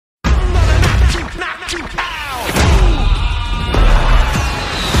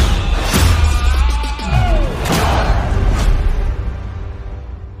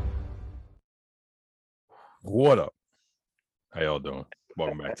What up? How y'all doing?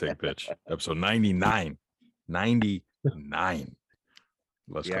 Welcome back to Take a Pitch, episode 99. 99.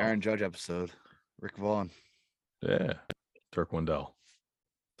 Let's The go. Aaron Judge episode. Rick Vaughn. Yeah. Turk Wendell.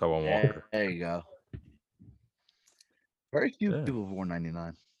 Taiwan Walker. There you go. Very few Yeah. people have worn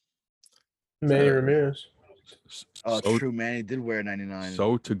 99. Manny Ramirez. Oh, it's true. Manny did wear 99.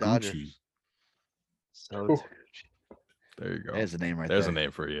 So with the Taguchi. Dodgers. So Ooh. Taguchi. There you go. There's a name right There's there. a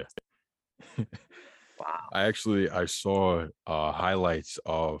name for you. Wow. I saw highlights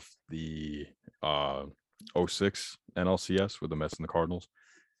of the 06 NLCS with the Mets and the Cardinals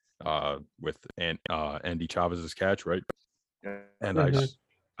with Andy Chavez's catch, right? And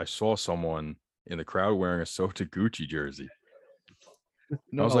I saw someone in the crowd wearing a Sota Gucci jersey.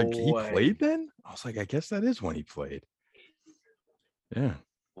 No I was like, way. he played then? I was like, I guess that is when he played. Yeah.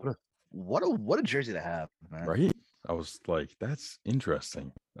 What a jersey to have, man. Right. I was like, that's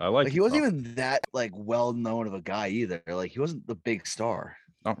interesting. I like He wasn't even that well known of a guy either. Like he wasn't the big star.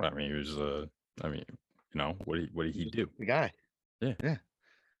 No, I mean, he was what did he do? The guy. Yeah. Yeah.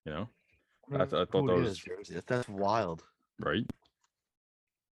 You know, I thought that was jersey. That's wild. right.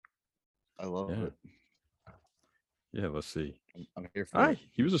 I love it. Yeah, let's see. I'm here for it.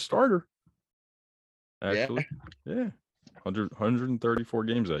 He was a starter. Actually. Yeah. 134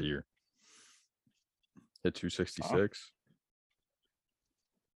 games that year. Hit 266.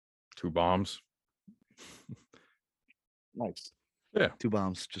 2 bombs. Nice. Yeah. 2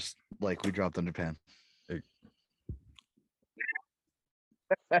 bombs, just like we dropped on Japan.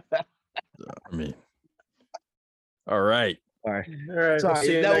 I mean, all right. All right. All right. Sorry,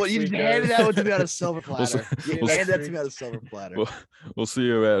 see you that next one, you week, handed guys. that one to me on a silver platter. see- You handed that to me on a silver platter. We'll see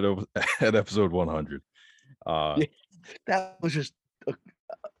you at episode 100. Yeah. That was just a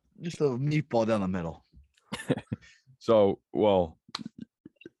meatball down the middle. So, well,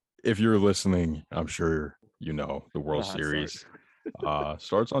 if you're listening, I'm sure you know the World Hot Series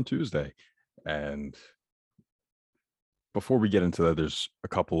starts on Tuesday. And before we get into that, there's a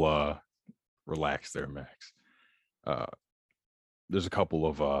couple relax there, Max. There's a couple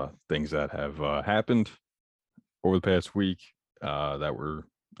of things that have happened over the past week that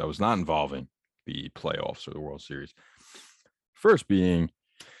was not involving the playoffs or the World Series. First being,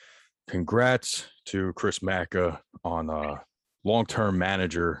 congrats to Chris Macca on long-term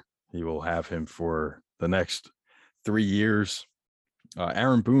manager. He will have him for the next 3 years.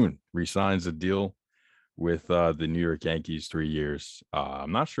 Aaron Boone resigns a deal with the New York Yankees, 3 years.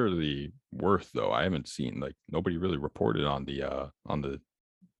 I'm not sure the worth though. I haven't seen, nobody really reported on the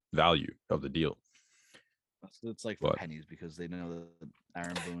value of the deal. It's like for pennies because they know that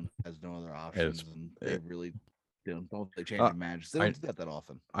Aaron Boone has no other options, and they really don't change the managers. They don't do that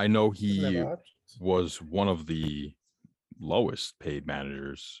often. I know he was one of the lowest paid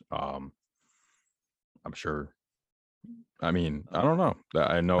managers. I'm sure. I mean, I don't know.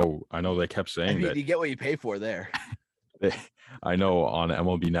 I know they kept saying that you get what you pay for there. I know on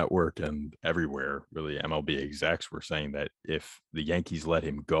MLB Network and everywhere, really, MLB execs were saying that if the Yankees let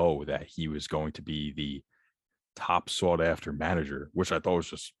him go, that he was going to be the top sought after manager, which I thought was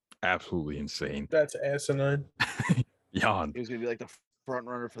just absolutely insane. That's asinine. Jan. He was going to be like the front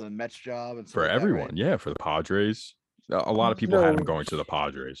runner for the Mets job and for everyone. right? Yeah, for the Padres. A lot of people had him going to the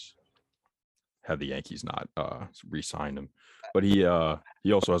Padres. Had the Yankees not re-signed him, but he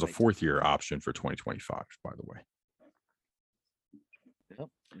also has a 4th-year option for 2025. By the way.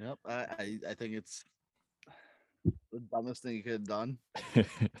 Yep. I think it's the dumbest thing you could have done.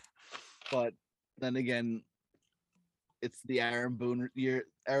 But then again, it's the Aaron Boone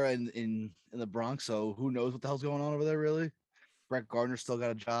era in the Bronx, so who knows what the hell's going on over there, really? Brett Gardner still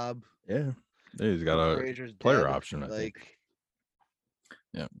got a job. Yeah, he's got a player option, I think.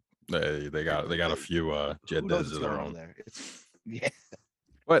 Yeah, they got a few Jeddes of their own. Yeah,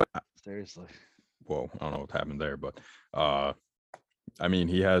 but seriously, well, I don't know what happened there, but I mean,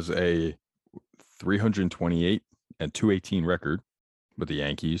 he has a 328 and 218 record with the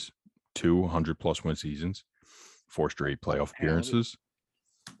Yankees, 200 plus win seasons, 4 straight playoff appearances.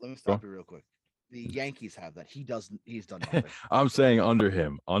 Let me stop you real quick. The Yankees have that. He doesn't. He's done nothing. I'm saying under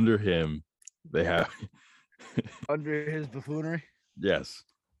him, they have under his buffoonery. Yes.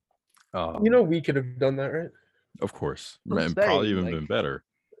 We could have done that, right? Of course, and probably even been better.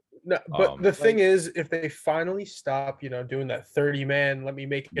 No, but the thing is, if they finally stop, doing that 30-man, let me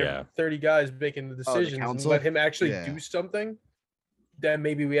make 30 guys making the decisions and let him actually do something, then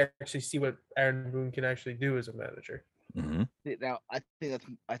maybe we actually see what Aaron Boone can actually do as a manager. Mm-hmm. Now, I think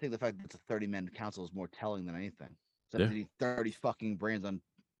the fact that it's a 30-man council is more telling than anything. So you need 30 fucking brains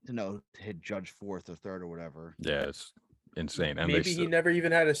to hit Judge 4th or 3rd or whatever. Yeah, insane. And maybe he never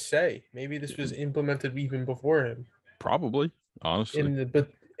even had a say. Maybe this was implemented even before him. Probably, honestly. But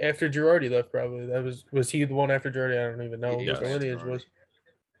after Girardi left, probably was he the one after Girardi? I don't even know. Yes. What Lineage was.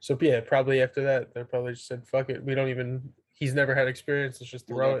 So yeah, probably after that, they probably just said, "Fuck it, we don't even." He's never had experience. Let's just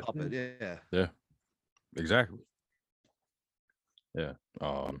throw it. Yeah, exactly. Yeah,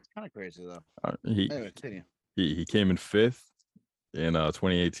 it's kind of crazy though. Anyway, he came in 5th in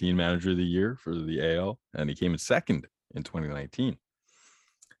 2018 Manager of the Year for the AL, and he came in 2nd in 2019.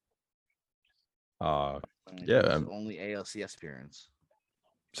 Only ALCS appearance.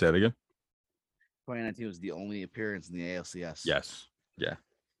 Say that again. 2019 was the only appearance in the ALCS. Yes. Yeah.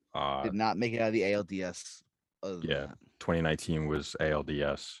 Did not make it out of the ALDS. Yeah. 2019 was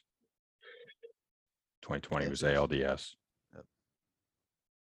ALDS. 2020 was ALDS. Yep.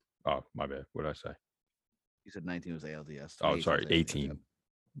 Oh, my bad. What did I say? You said 19 was ALDS. Oh, sorry. 18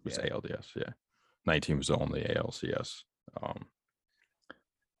 was ALDS. Yeah. 19 was the only ALCS. And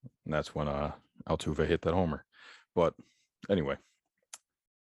that's when Altuve hit that homer. But anyway.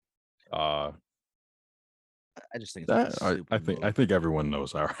 I just think it's I think everyone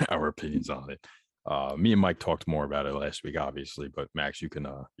knows our opinions on it. Me and Mike talked more about it last week, obviously, but Max, you can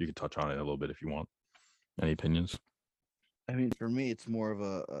touch on it a little bit if you want. Any opinions? I mean, for me, it's more of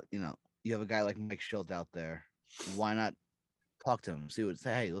a you have a guy like Mike Shildt out there. Why not talk to him? Say,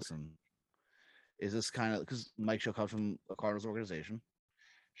 hey, listen, is this kind of because Mike Shildt comes from a Cardinals organization,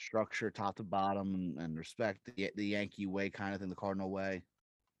 structure top to bottom and respect the Yankee way kind of thing, the Cardinal way.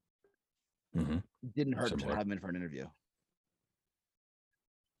 Mm-hmm. Didn't hurt to have him in for an interview.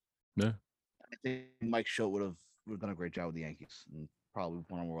 Yeah, I think Mike Shildt would have done a great job with the Yankees and probably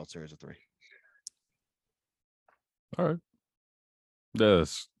won a World Series of 3. All right.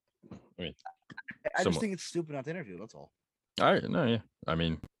 Yes. I just think it's stupid not to interview. That's all. All right. No, yeah. I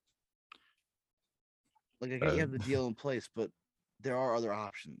mean, like, I get you have the deal in place, but there are other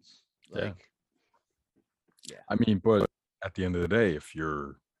options. Like, yeah. I mean, but at the end of the day, if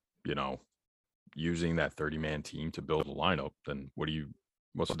you're, using that 30-man team to build a lineup, then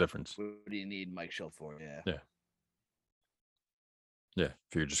what's the difference? What do you need Mike Shildt for? Yeah. Yeah.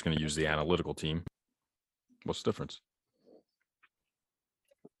 If you're just going to use the analytical team, what's the difference?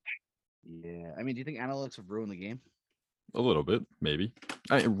 Yeah. I mean, do you think analytics have ruined the game? A little bit, maybe.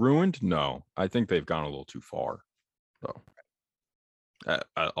 Ruined? No. I think they've gone a little too far, though.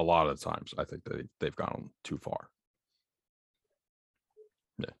 A lot of times, I think they've gone too far.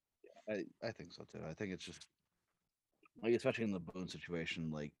 Yeah. I think so, too. I think it's just, like, especially in the Boone situation,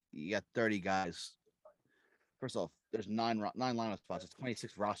 like, you got 30 guys. First off, there's 9 lineup spots. It's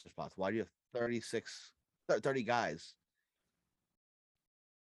 26 roster spots. Why do you have 30 guys?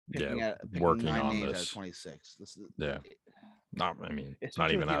 Working 9 on names this. Out of 26. It's not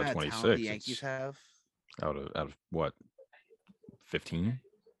even out of 26. The Yankees have out of what, 15?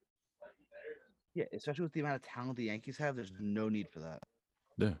 Yeah, especially with the amount of talent the Yankees have, there's no need for that.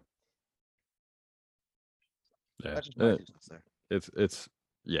 Yeah. That's just my 2 cents there.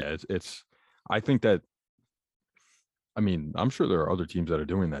 It's. I think that. I mean, I'm sure there are other teams that are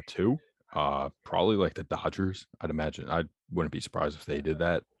doing that too. Probably like the Dodgers. I'd imagine. I wouldn't be surprised if they did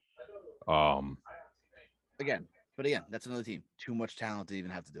that. Again, that's another team. Too much talent to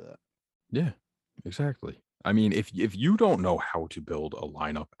even have to do that. Yeah, exactly. I mean, if you don't know how to build a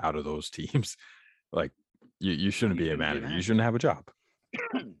lineup out of those teams, like you shouldn't be a manager. You shouldn't have a job.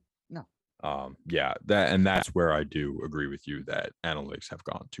 No. Yeah, that's where I do agree with you that analytics have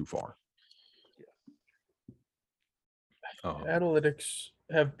gone too far. Analytics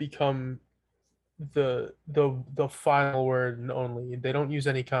have become the final word and only. They don't use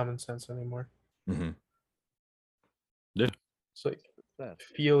any common sense anymore. Mm-hmm. Yeah. It's like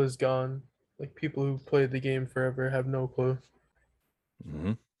feel is gone. Like, people who played the game forever have no clue.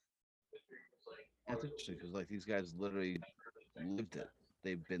 Mm-hmm. That's interesting because, like, these guys literally lived it.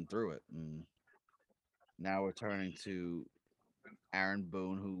 They've been through it, and now we're turning to Aaron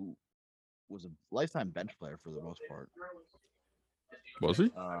Boone, who was a lifetime bench player for the most part. Was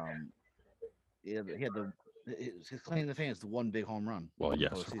he? He had his claim to fame is the one big home run. Well,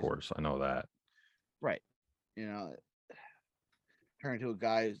 yes, of course, I know that. Right, turning to a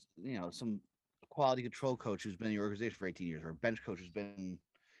guy, some quality control coach who's been in your organization for 18 years, or a bench coach who's been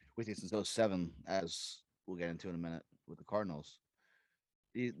with you since 2007, as we'll get into in a minute with the Cardinals.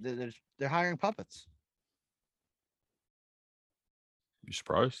 They're hiring puppets. You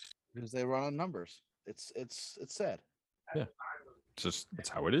surprised? Because they run on numbers. It's sad. Yeah, it's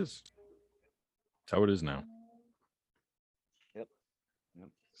how it is. It's how it is now. Yep,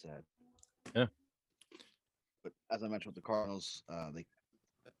 sad. Yeah. But as I mentioned with the Cardinals, they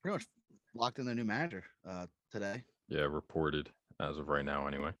pretty much locked in their new manager today. Yeah, reported as of right now,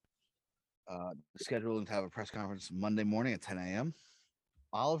 anyway. Scheduled to have a press conference Monday morning at 10 a.m.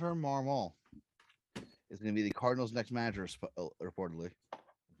 Oliver Marmol is going to be the Cardinals' next manager, reportedly.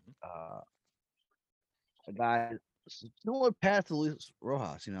 A guy similar path to Luis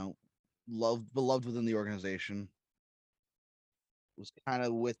Rojas, beloved within the organization. Was kind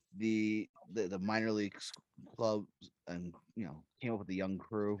of with the minor league clubs, and came up with the young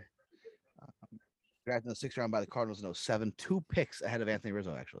crew. Drafted in the 6th round by the Cardinals in 2007, 2 picks ahead of Anthony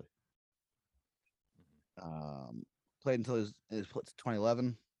Rizzo, actually. Played until his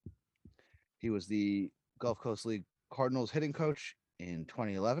 2011. He was the Gulf Coast League Cardinals hitting coach in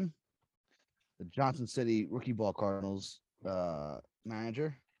 2011. The Johnson City Rookie Ball Cardinals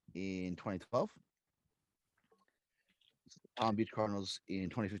manager in 2012. Palm Beach Cardinals in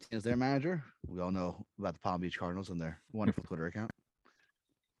 2015 as their manager. We all know about the Palm Beach Cardinals and their wonderful Twitter account.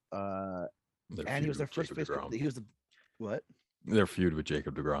 And he was their first base. He was the what? Their feud with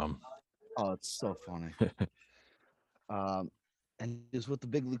Jacob deGrom. Oh, it's so funny. And he was with the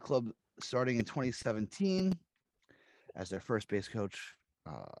big league club starting in 2017 as their first base coach.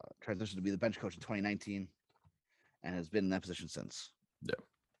 Transitioned to be the bench coach in 2019, and has been in that position since. Yeah.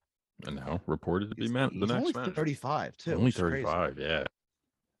 And now reported to be the next only manager. 35 too. Only 35, yeah.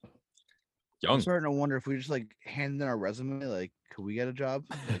 Young. I'm starting to wonder if we just hand in our resume, could we get a job?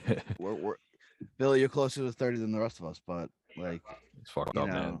 We're Billy, you're closer to 30 than the rest of us, but it's fucked up,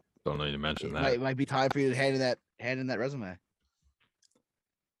 man. Don't need to mention that. It might be time for you to hand in that resume.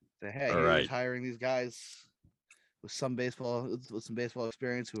 Say, hey, here's hiring these guys with some baseball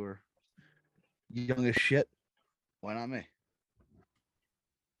experience who are young as shit. Why not me?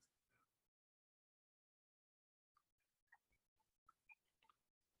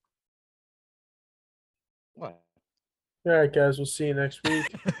 What? All right, guys. We'll see you next week.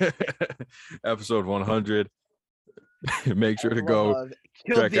 Episode 100. Make sure to go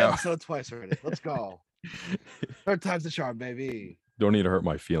check out episode twice already. Let's go. 3rd time's the charm, baby. Don't need to hurt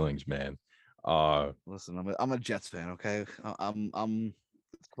my feelings, man. Listen, I'm a Jets fan. Okay, I'm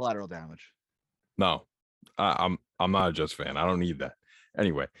collateral damage. No, I'm not a Jets fan. I don't need that.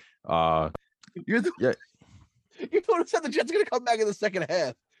 Anyway, you're the one who said the Jets are gonna come back in the second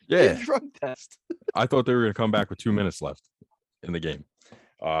half. Yeah, drug test. I thought they were gonna come back with 2 minutes left in the game.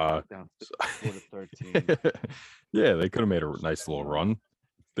 Down 4-13. Yeah, they could have made a nice little run.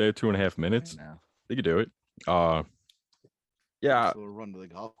 They had 2.5 minutes. They could do it. Yeah. So run to the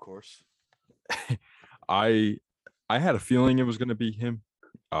golf course. I had a feeling it was going to be him,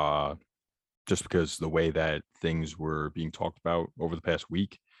 just because the way that things were being talked about over the past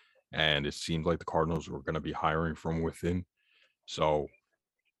week, and it seemed like the Cardinals were going to be hiring from within. So,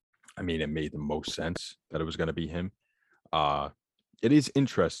 I mean, it made the most sense that it was going to be him. It is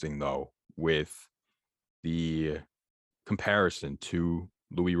interesting though with the comparison to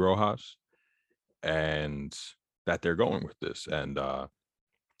Luis Rojas, and that they're going with this. And I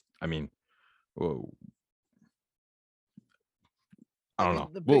mean, well, I don't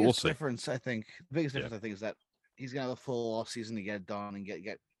know. The biggest we'll difference, I think, is that he's gonna have a full off season to get it done and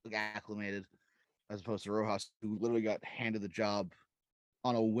get acclimated, as opposed to Rojas, who literally got handed the job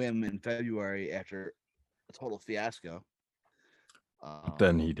on a whim in February after a total fiasco.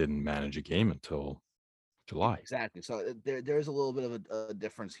 Then he didn't manage a game until July. Exactly. So there's a little bit of a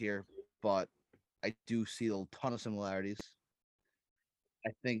difference here, but I do see a ton of similarities. I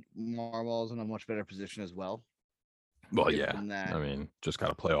think Marmol's in a much better position as well. Well, yeah. I mean, just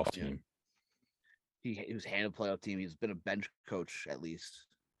got a playoff team. He was handed a playoff team. He's been a bench coach at least,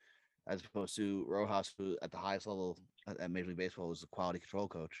 as opposed to Rojas, who at the highest level at Major League Baseball was a quality control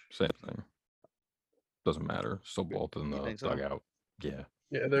coach. Same thing. Doesn't matter. Still both in the dugout. Yeah.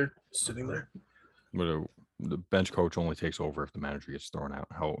 Yeah, they're sitting there. But the bench coach only takes over if the manager gets thrown out.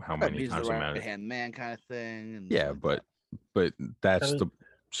 How many times the right-hand man kind of thing. And yeah, but that's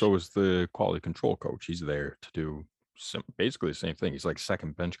so is the quality control coach. He's there to do basically the same thing. He's like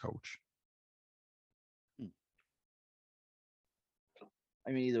second bench coach.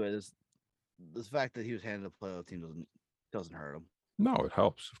 I mean, either way, this fact that he was handed a playoff team doesn't hurt him. No, it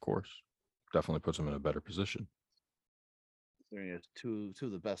helps, of course. Definitely puts him in a better position. There's two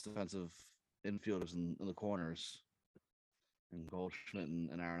of the best defensive infielders in the corners, and Goldschmidt and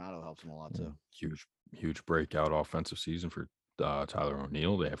Arenado helps him a lot too. Huge breakout offensive season for Tyler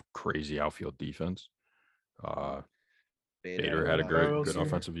O'Neill. They have crazy outfield defense. Bader had a good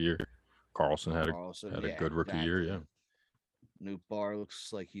offensive year. Carlson had a good rookie year. Yeah. Nootbaar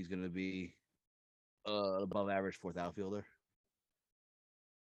looks like he's going to be above average 4th outfielder.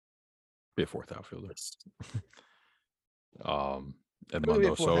 Be a 4th outfielder.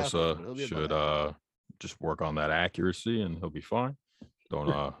 Edmundo Sosa should just work on that accuracy, and he'll be fine.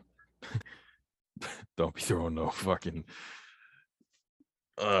 Don't don't be throwing no fucking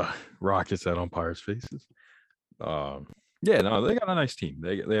rockets at umpires' faces. Yeah, no, they got a nice team.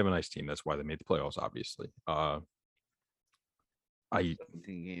 They have a nice team. That's why they made the playoffs, obviously. I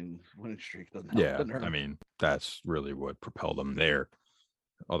 17-game winning streak. Yeah, I mean, that's really what propelled them there.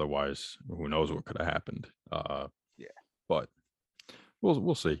 Otherwise, who knows what could have happened. Yeah. But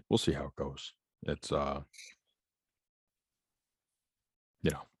we'll see. We'll see how it goes. It's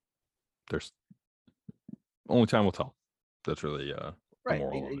there's only time will tell. That's really right.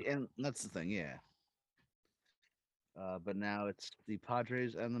 And that's the thing, yeah. But now it's the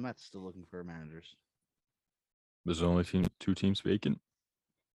Padres and the Mets still looking for managers. There's only two teams vacant.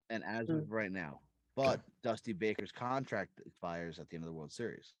 And as of right now, but Dusty Baker's contract expires at the end of the World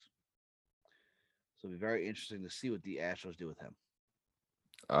Series. So it'll be very interesting to see what the Astros do with him.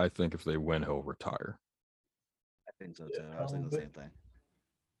 I think if they win, he'll retire. I think so too. I was thinking the same thing.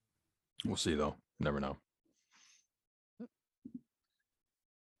 We'll see though. Never know.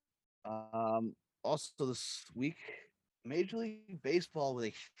 Also this week, Major League Baseball with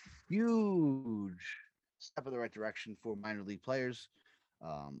a huge step in the right direction for minor league players.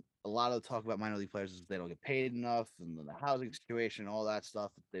 A lot of the talk about minor league players is they don't get paid enough, and the housing situation, all that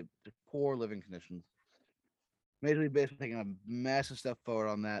stuff. They're poor living conditions. Major League Baseball taking a massive step forward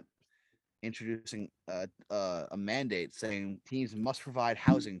on that, introducing a mandate saying teams must provide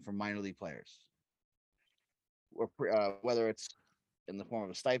housing for minor league players, or whether it's in the form of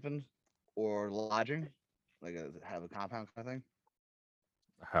a stipend or lodging, like have a compound kind of thing.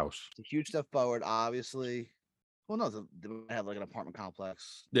 A house. It's a huge step forward, obviously. Well, no, they have like an apartment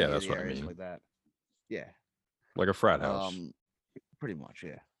complex. Yeah, that's what I mean. Like that. Yeah. Like a frat house. Pretty much,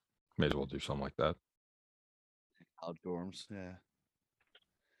 yeah. May as well do something like that. College dorms, yeah.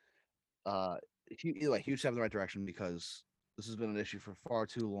 Either way, huge step in the right direction because this has been an issue for far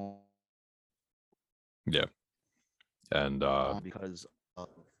too long. Yeah. And because of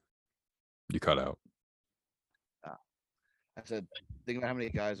you cut out. I said, think about how many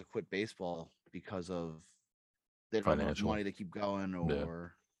guys have quit baseball because of they don't have enough money to keep going,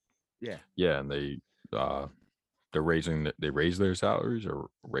 or yeah, and they raise their salaries, or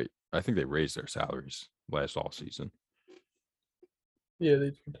I think they raised their salaries last off season. Yeah, they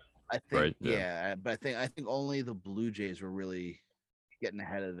did. I think, right? Yeah, but I think only the Blue Jays were really getting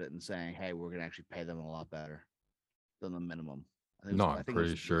ahead of it and saying, "Hey, we're gonna actually pay them a lot better than the minimum." I'm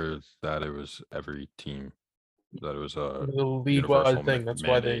pretty sure that it was every team. That it was a league-wide thing. That's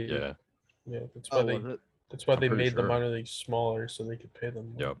mandate. Why they that's why they made the minor leagues smaller so they could pay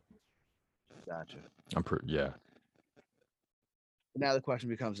them more. Yep. Gotcha. Yeah. Now the question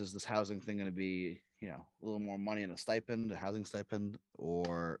becomes: is this housing thing going to be, a little more money in a stipend, a housing stipend,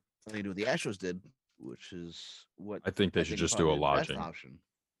 or something to do what the Astros did, which is what I think they should just do a lodging option.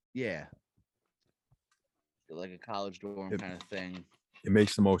 Yeah. Like a college dorm kind of thing. It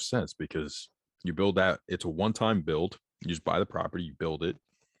makes the most sense because you build that. It's a one-time build. You just buy the property, you build it.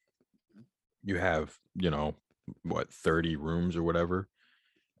 You have, 30 rooms or whatever,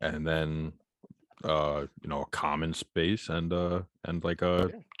 and then, a common space and like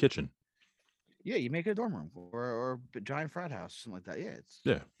a kitchen. Yeah, you make it a dorm room or a giant frat house, something like that.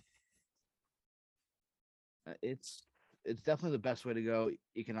 It's definitely the best way to go.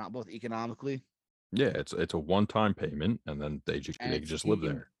 Both economically. Yeah, it's a one-time payment, and then they just live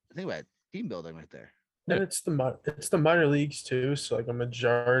there. Think about it, team building right there. And it's the minor leagues too. So like a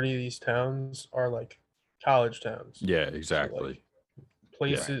majority of these towns are like college towns. Yeah, exactly. So, like,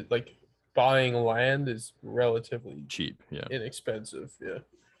 places like buying land is relatively cheap. Yeah, inexpensive. Yeah.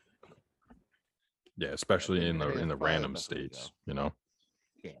 Yeah, especially in the random states. Yeah.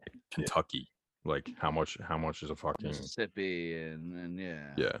 Kentucky. Like how much is a fucking Mississippi and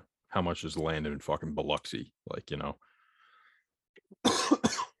yeah. Yeah. How much is land in fucking Biloxi? Like, the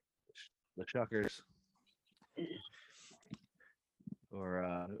Chuckers.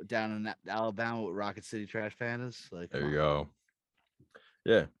 Or down in Alabama with Rocket City Trash Pandas. Like there you go.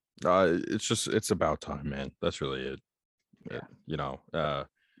 Yeah. It's about time, man. That's really it. Yeah.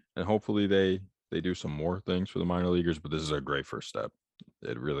 And hopefully they do some more things for the minor leaguers, but this is a great first step.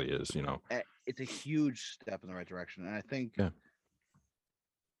 It really is, It's a huge step in the right direction. And I think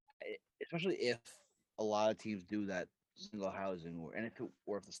especially if a lot of teams do that single housing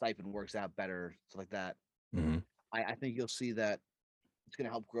or if the stipend works out better, stuff like that. Mm-hmm. I think you'll see that it's going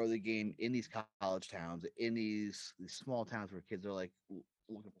to help grow the game in these college towns, in these small towns where kids are like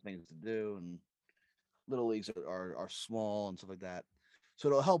looking for things to do, and little leagues are small and stuff like that. So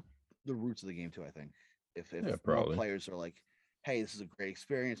it'll help the roots of the game too. I think if more players are like hey, this is a great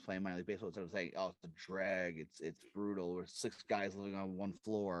experience playing minor league baseball. Instead of saying, oh, it's a drag, it's brutal, or 6 guys living on one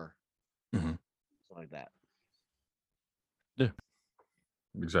floor, mm-hmm. something like that. Yeah,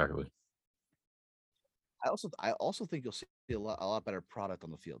 exactly. I also think you'll see a lot better product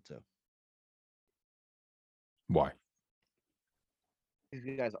on the field too. Why?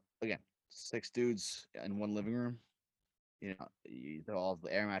 You guys, again, 6 dudes in one living room. All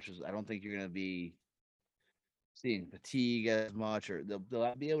the air matches. I don't think you're going to be seeing fatigue as much, or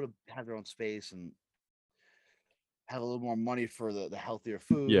they'll be able to have their own space and have a little more money for the healthier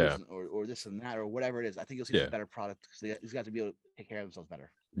foods, or this and that, or whatever it is. I think you'll see a better product because these guys will be able to take care of themselves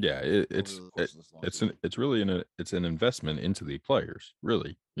better. Yeah, it's really an investment into the players,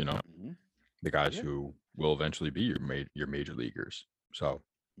 really. Mm-hmm. The guys who will eventually be your major leaguers. So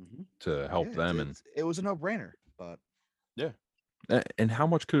to help them, it was a no-brainer. But yeah, and how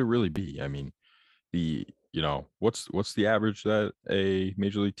much could it really be? I mean, what's the average that a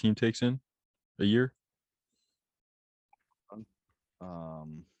major league team takes in a year?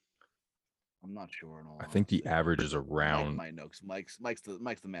 I'm not sure. I think the average is around. Mike know, 'cause Mike's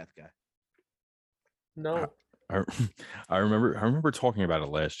the math guy. No, I remember talking about it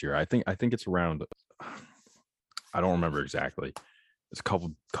last year. I think it's around. I don't remember exactly. It's a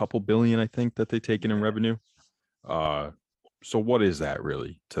couple billion, I think, that they take in revenue. So what is that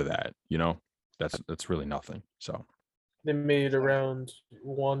really to that? That's really nothing. So they made around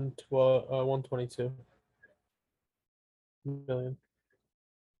 122 million.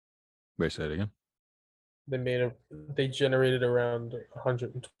 Wait, say it again. They generated around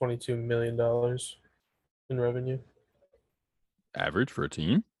 $122 million in revenue. Average for a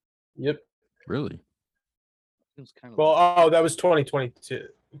team? Yep. Really? It was kind of that was 2022.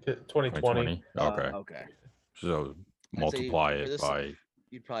 2020. Okay. Okay. So multiply it by.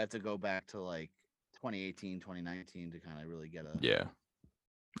 You'd probably have to go back to like 2018, 2019 to kind of really get a. Yeah.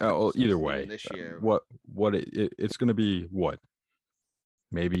 Well, either way, this year, what it's going to be? What?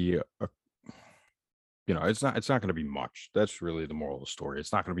 Maybe it's not going to be much. That's really the moral of the story.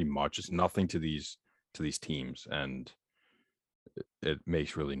 It's not going to be much. It's nothing to these teams, and it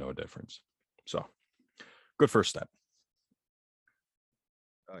makes really no difference. So, good first step.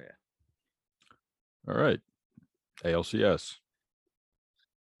 Oh yeah. All right, ALCS.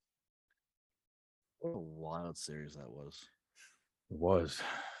 What a wild series that was. It was.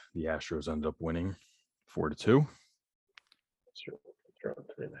 The Astros ended up winning 4-2. Sure.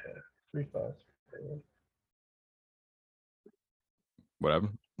 3.5, 3.5. What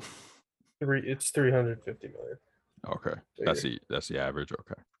happened? It's 350 million. Okay, that's the average.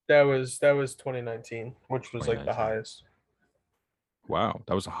 Okay, that was 2019, which was like the highest. Wow,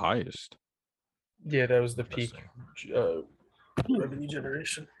 that was the highest. Yeah, that was the peak revenue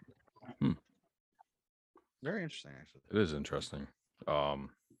generation. Very interesting, actually. It is interesting.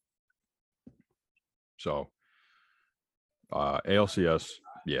 So, ALCS,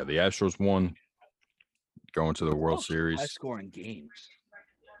 yeah, the Astros won, going to the World Series. High-scoring games.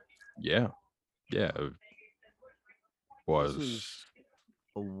 Yeah, it was. This was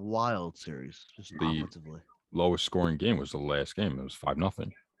a wild series, just offensively. Lowest scoring game was the last game. It was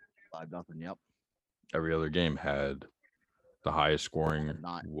 5-0. 5-0. Yep. Every other game had the highest scoring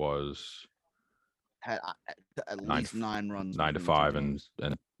had at least 9 runs. 9-5 and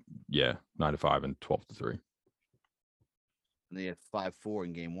 9-5 and 12-3. And they had 5-4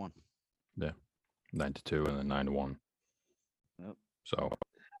 in game 1. Yeah, 9-2 and then 9-1. Yep. So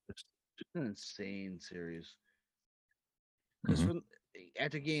it's just an insane series. Because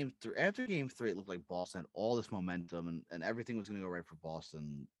after game 3, it looked like Boston had all this momentum and everything was going to go right for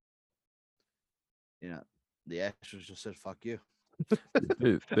Boston. The Astros just said, "Fuck you."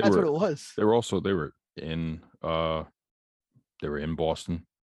 That's what it was. They were in Boston,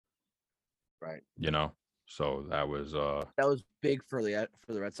 right? So that was big for the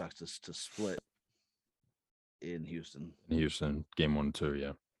Red Sox to split in Houston. Game 1 and 2,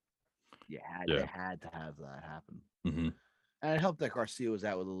 yeah. They had to have that happen. Mm-hmm. And it helped that Garcia was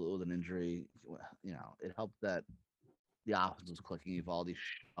out with an injury. It helped that the offense was clicking. Evaldi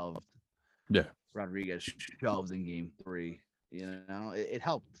shoved. Yeah. Rodriguez shoved in game 3. It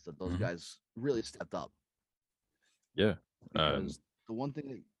helped that those guys really stepped up. Yeah. Because the one thing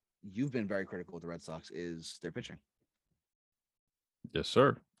that you've been very critical with the Red Sox is their pitching. Yes,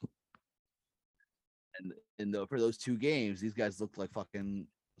 sir. And for those 2 games, these guys looked like fucking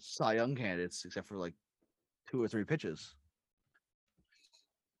Cy Young candidates, except for like 2 or 3 pitches.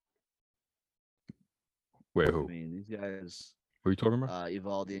 Wait, who? I mean, these guys. Who are you talking about?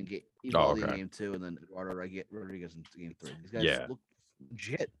 Evaldi in game 2, and then Eduardo Rodriguez in game 3. These guys look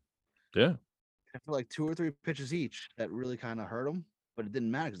legit. Yeah. for like 2 or 3 pitches each that really kind of hurt them, but it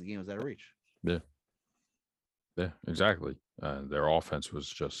didn't matter because the game was out of reach. Yeah, exactly. Their offense was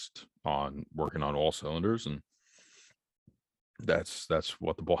just working on all cylinders, and that's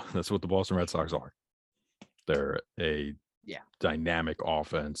what the Boston Red Sox are. They're a dynamic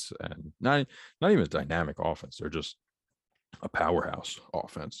offense, and not even a dynamic offense. They're just a powerhouse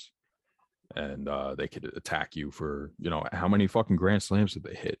offense, and they could attack you for how many fucking grand slams did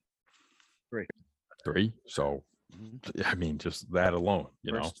they hit? 3. So I mean, just that alone,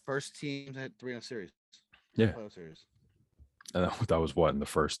 first team had 3 in a series. Yeah. Series. And that was what in the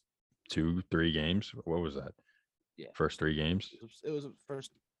first 2-3 games? What was that? Yeah. First 3 games? It was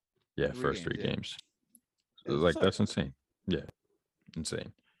first. Yeah, first 3 games. Like that's insane. Yeah.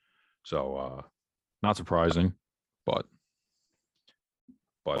 Insane. So not surprising, but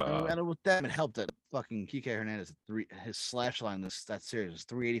and with them, it helped that fucking Kike Hernandez his slash line that series was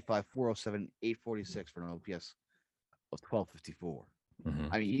 385, 407, 846 for an OPS of 1254.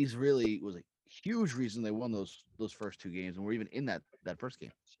 I mean, he's really was a huge reason they won those first 2 games, and we're even in that first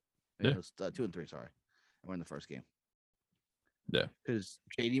game. I mean, those, 2 and 3, sorry. We're in the first game. Yeah, because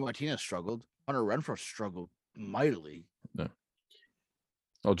JD Martinez struggled. Hunter Renfroe struggled mightily. Yeah.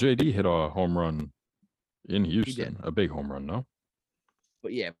 Well, JD hit a home run in Houston, a big home run, no?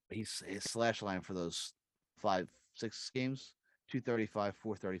 But yeah, his slash line for those 5-6 games, 235,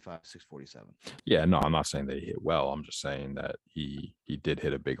 435, 647. Yeah, no, I'm not saying that he hit well. I'm just saying that he did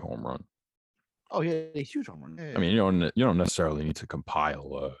hit a big home run. Oh, he had a huge home run. Yeah, I mean, you don't necessarily need to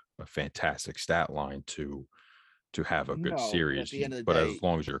compile a fantastic stat line to have a good series, but as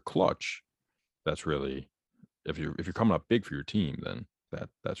long as you're clutch, that's really if you're coming up big for your team, then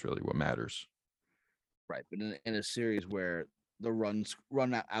that's really what matters. Right, but in a series where the run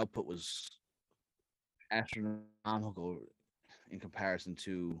output was astronomical in comparison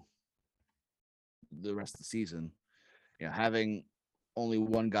to the rest of the season, having only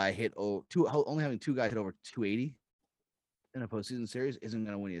one guy only having 2 guys hit over 280 in a postseason series isn't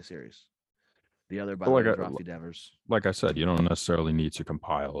going to win you a series. The other, by the way, is Rafi Devers. Like I said, you don't necessarily need to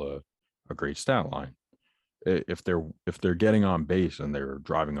compile a great stat line. If they're getting on base and they're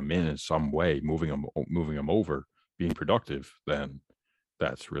driving them in some way, moving them over, being productive, then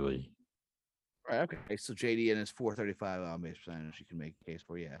that's really right. Okay, so JD and his 435 on base percentage, you can make a case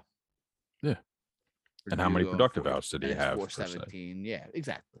for Yeah. Verdugo, and how many productive outs did he have? 417. Yeah,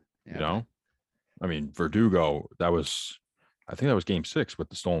 exactly. Yeah, I mean, Verdugo. I think that was Game 6 with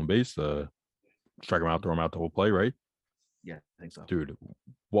the stolen base. Strike him out, throw him out the whole play, right? Yeah, I think so. Dude,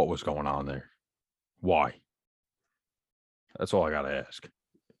 what was going on there? Why? That's all I gotta ask.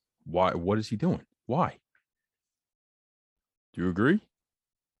 Why? What is he doing? Why? Do you agree?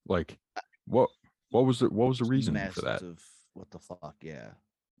 Like, what was the reason for that? What the fuck? Yeah.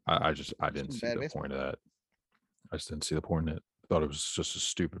 I didn't see the point of that. I just didn't see the point in it. I thought it was just a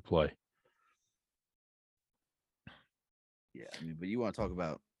stupid play. Yeah, I mean, but you want to talk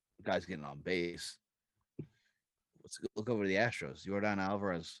about guys getting on base? Let's look over the Astros. Yordan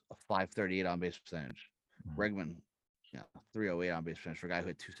Alvarez, a 538 on base percentage. Bregman, 308 on base percentage for a guy who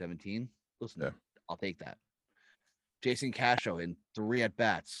had 217. Listen, I'll take that. Jason Castro in 3 at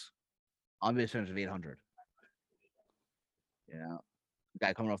bats, on base percentage of 800.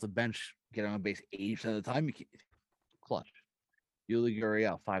 Guy coming off the bench, getting on base 80% of the time. Clutch. Yuli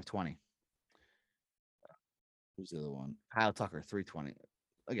Gurriel, 520. Who's the other one? Kyle Tucker, 320.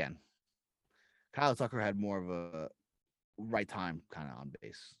 Again, Kyle Tucker had more of a right time kind of on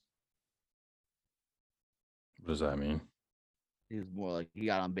base. What does that mean? He was more like he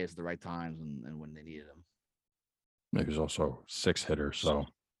got on base at the right times and when they needed him. He was also 6 hitter, so.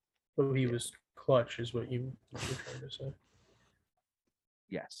 Well, he was clutch, is what you were trying to say.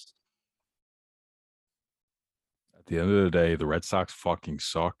 Yes. At the end of the day, the Red Sox fucking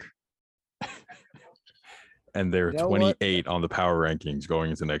suck. And they're 28 on the power rankings going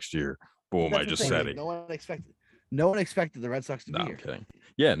into next year. Boom, I just said it. No one expected the Red Sox to be here. I'm kidding.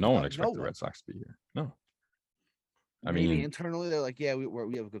 Yeah, no one expected the Red Sox to be here. No. I mean, internally, they're like, yeah,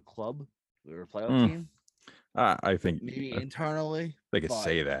 we have a good club. We're a playoff team. I think maybe internally they could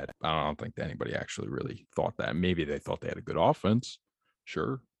say that. I don't think anybody actually really thought that. Maybe they thought they had a good offense.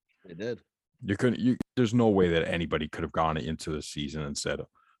 Sure. They did. There's no way that anybody could have gone into the season and said,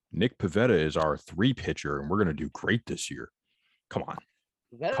 Nick Pivetta is our 3 pitcher and we're going to do great this year. Come on.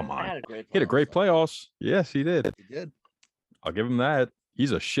 Come on. He had a great playoffs. Yes, he did. He did. I'll give him that.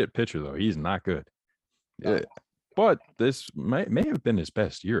 He's a shit pitcher, though. He's not good. Yeah. But this may have been his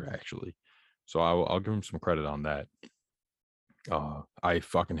best year, actually. So I'll give him some credit on that. I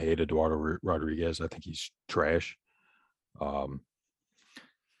fucking hate Eduardo Rodriguez. I think he's trash.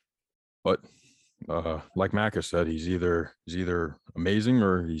 But like Macca said, he's either amazing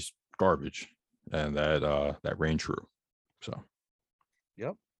or he's garbage, and that rang true. So,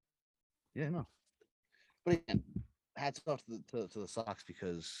 yep, yeah, no. But again, hats off to the Sox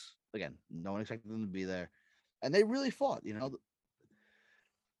because again, no one expected them to be there, and they really fought.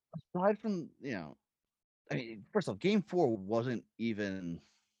 Aside from I mean, first off, Game 4 wasn't even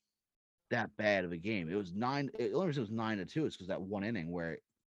that bad of a game. It was 9. The only reason it was 9-2 is because that one inning where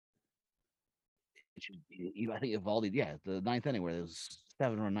I think Eovaldi, the ninth inning where it was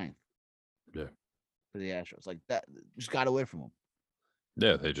 7-run ninth. Yeah. For the Astros, like that, just got away from them.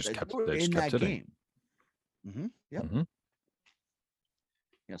 Yeah, they just kept in that hitting. Game. Mm-hmm. Yep. Mm-hmm.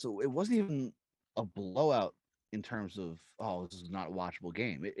 Yeah, so it wasn't even a blowout in terms of this is not a watchable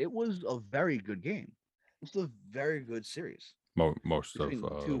game. It was a very good game. It's a very good series. Most of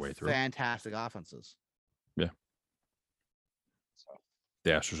the way through. Fantastic offenses. Yeah. So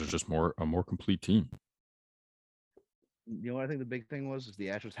the Astros are just a more complete team. You know what I think the big thing was is the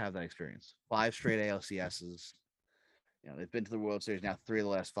Astros have that experience. 5 straight ALCSs. They've been to the World Series now 3 of the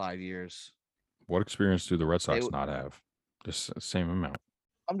last 5 years. What experience do the Red Sox not have? Just the same amount.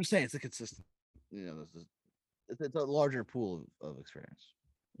 I'm just saying it's a consistent. It's a larger pool of experience.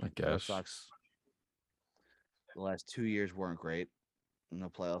 I guess. Red Sox. The last 2 years weren't great. No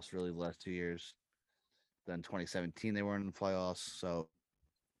playoffs really the last 2 years. Then 2017 they weren't in the playoffs. So,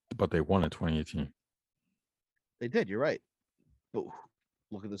 but they won in 2018. They did. You're right. But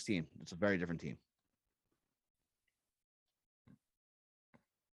look at this team. It's a very different team.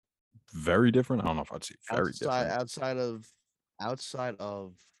 Very different. I don't know if I'd say very different. Outside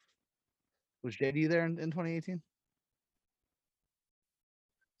of, was JD there in 2018?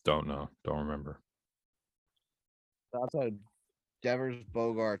 Don't know. Don't remember. Outside of Devers,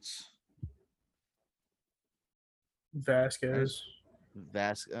 Bogarts, Vasquez.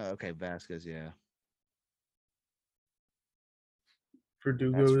 Okay, Vasquez, yeah.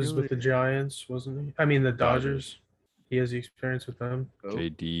 Verdugo is with the Giants, wasn't he? I mean, the Dodgers. He has the experience with them.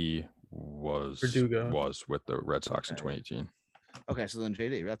 JD was with the Red Sox in 2018. Okay, so then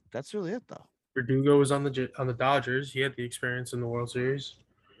JD, that's really it though. Verdugo was on the Dodgers. He had the experience in the World Series.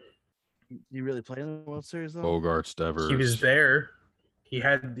 You really played in the World Series though? Bogarts, Devers. He was there.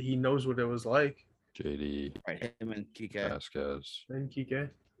 He knows what it was like. JD. Right, him and Kike. Vasquez. And Kike.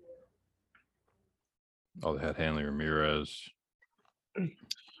 Oh, they had Hanley Ramirez.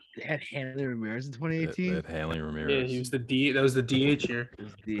 They had Hanley Ramirez in 2018. They had Hanley Ramirez. Yeah, he was the D. That was the DH year. It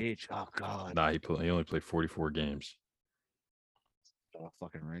was DH. Oh God. Nah, he only played 44 games. A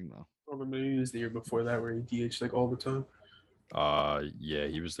fucking ring though. Or maybe it was the year before that where he DH like all the time. Yeah,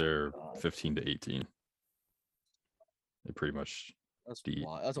 he was there 15 to 18. They pretty much. That's it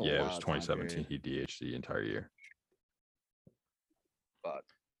was 2017. He DH'd the entire year. But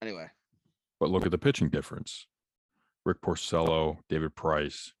anyway. But look at the pitching difference. Rick Porcello, David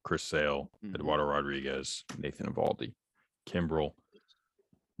Price, Chris Sale, Eduardo Rodriguez, Nathan Eovaldi. Kimbrel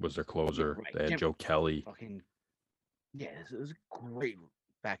was their closer. Right. They had Joe Kelly. It was a great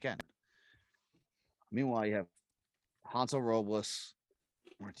back end. Meanwhile, you have Hansel Robles,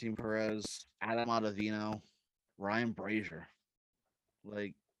 Martin Perez, Adam Ottavino, Ryan Brazier.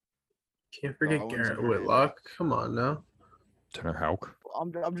 Like, can't forget Garrett Whitlock. Come on now. Tanner Houck.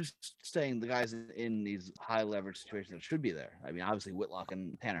 I'm just saying the guys in these high leverage situations that should be there. I mean, obviously Whitlock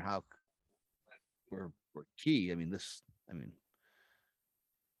and Tanner Houck were key. I mean,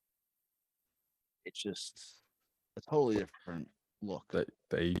 it's just a totally different look.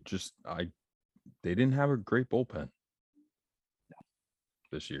 They didn't have a great bullpen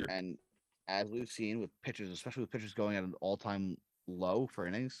this year. And as we've seen with pitchers, especially with pitchers going at an all-time low for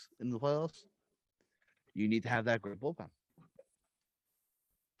innings in the playoffs, you need to have that great bullpen.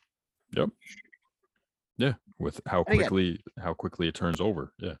 Yep. Yeah, with how quickly it turns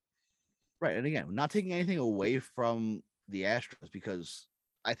over. Yeah. Right, and again, not taking anything away from the Astros because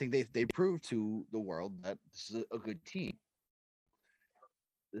I think they proved to the world that this is a good team.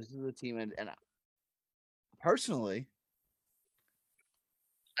 This is a team, and personally,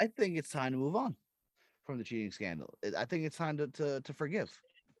 I think it's time to move on from the cheating scandal. I think it's time to forgive.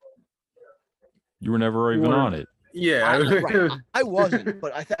 You were never even on it. Yeah, I wasn't,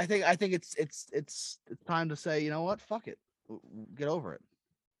 but I think it's time to say, you know what, fuck it, get over it.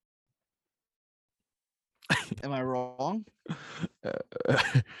 Am I wrong?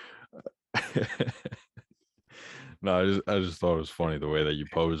 No, I just thought it was funny the way that you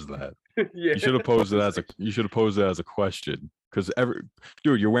posed that. Yeah. You should have posed it as a question. Because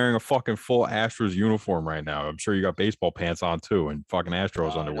dude, you're wearing a fucking full Astros uniform right now. I'm sure you got baseball pants on too, and fucking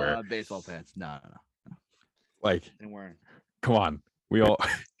Astros underwear. No, baseball pants. No. Like, wearing. Come on, we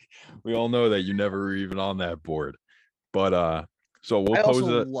we all know that you never were even on that board. But so we'll I pose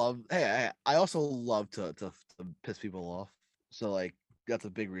also it. I also love to piss people off. So like that's a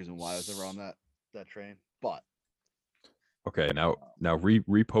big reason why I was ever on that train. But okay, now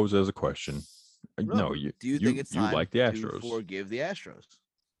repose as a question. No, do you think it's time like the Astros? To forgive the Astros?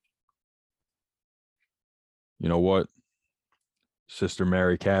 You know what? Sister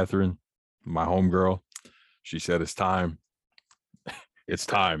Mary Catherine, my homegirl, she said it's time. It's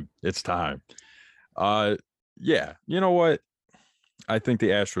time. It's time. Yeah, you know what? I think the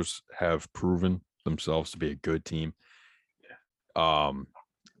Astros have proven themselves to be a good team.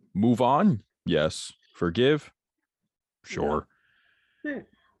 Move on, yes. Forgive, sure. Yeah.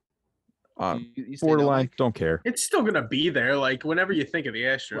 You borderline, don't care. It's still gonna be there. Like whenever you think of the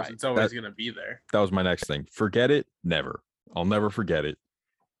Astros, right. It's always gonna be there. That was my next thing. Forget it, never. I'll never forget it.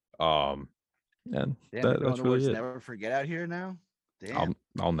 And that's really it. Never forget out here now. Damn.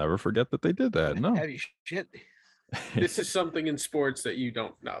 I'll never forget that they did that. No. Heavy shit. This is something in sports that you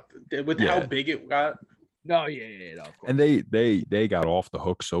don't know. With how big it got. No, yeah, no, of course. And they got off the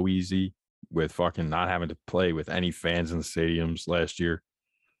hook so easy with fucking not having to play with any fans in the stadiums last year.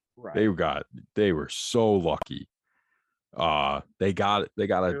 Right. They were so lucky. They got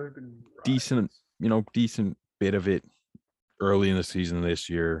a decent bit of it early in the season this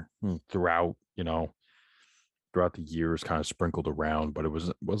year, throughout the years kind of sprinkled around, but it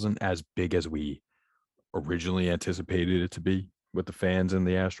wasn't as big as we originally anticipated it to be with the fans and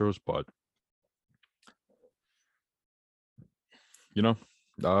the Astros. But yeah,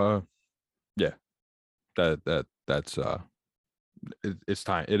 that's it's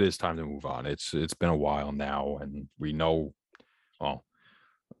time. It is time to move on. It's been a while now, and we know,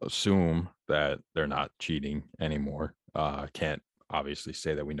 assume that they're not cheating anymore. Can't obviously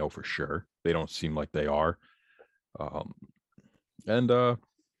say that we know for sure. They don't seem like they are. And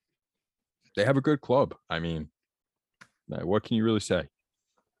they have a good club. I mean, what can you really say?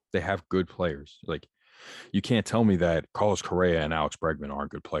 They have good players. Like, you can't tell me that Carlos Correa and Alex Bregman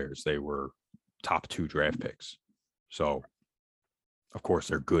aren't good players. They were top 2 draft picks. So, of course,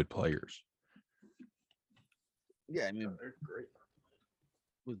 they're good players. Yeah, I mean, they're great.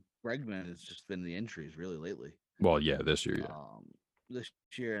 With Bregman, it's just been the injuries really lately. Well, yeah, this year, yeah. This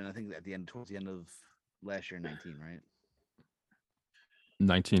year, and I think towards the end of last year, 19, right?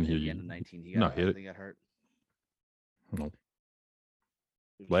 19. The end of 19, he got hurt. No.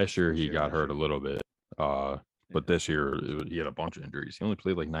 Last year he got hurt a little bit. But this year he had a bunch of injuries. He only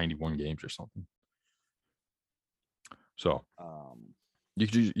played like 91 games or something. So you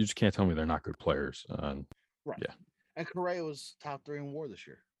just can't tell me they're not good players. Right. Yeah. And Correa was top 3 in WAR this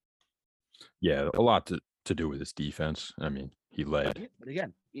year. Yeah, a lot to do with his defense. I mean, he led. But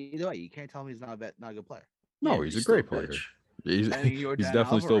again, either way, you can't tell me he's not a good player. No, he's a great player. He's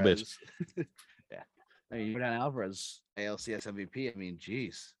definitely still a bitch. Yeah. I mean, Yordan Alvarez, ALCS MVP. I mean,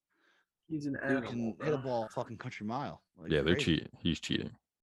 geez. He's an animal. Can hit a ball a fucking country mile. Like, yeah, they're cheating. He's cheating.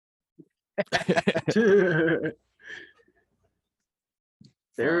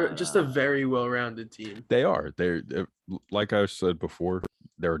 They're just a very well-rounded team. They are. They're like I said before,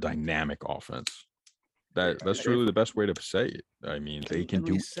 they're a dynamic offense. That's really the best way to say it. I mean, they can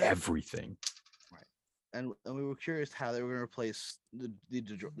do everything. Right. And we were curious how they were going to replace the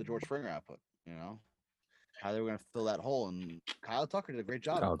George Springer output, how they were going to fill that hole. And Kyle Tucker did a great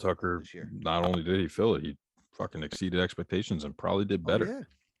job. Kyle Tucker, this year. Not only did he fill it, he fucking exceeded expectations and probably did better. Oh,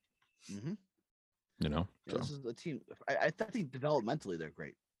 yeah. Mm-hmm. So. This is a team. I think developmentally they're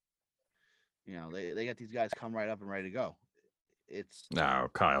great. They got these guys come right up and ready to go. It's now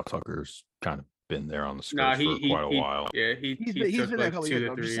Kyle Tucker's kind of been there on the skirts for quite a while. Yeah, he's been there a couple years.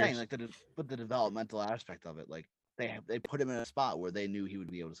 I'm just saying, like the developmental aspect of it, like they put him in a spot where they knew he would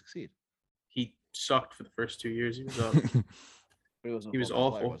be able to succeed. He sucked for the first 2 years he was up. He was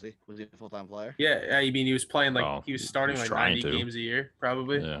awful. Player, was he? Was he a full-time player? Yeah, I mean he was playing he was starting 90 games a year,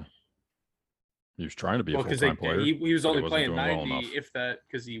 probably. Yeah. He was trying to be a full-time player. He was only playing 90, if that,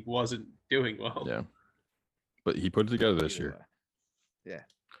 because he wasn't doing well. Yeah. But he put it together this year. Yeah.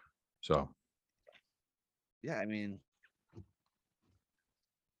 So. Yeah, I mean,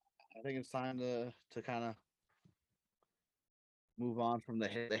 I think it's time to kind of move on from the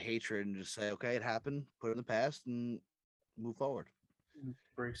hatred and just say, okay, it happened, put it in the past, and move forward.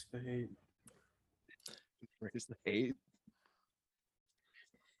 Embrace the hate. Embrace the hate.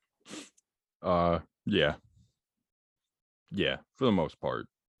 Yeah, for the most part.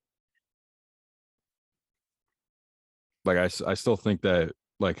 Like I still think that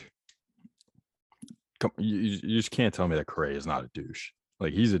you just can't tell me that Correa is not a douche.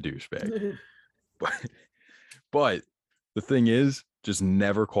 Like, he's a douchebag. but the thing is, just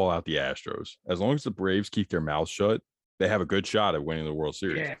never call out the Astros. As long as the Braves keep their mouths shut, they have a good shot at winning the World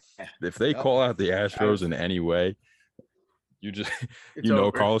Series. Yeah. If they call out the Astros in any way, you just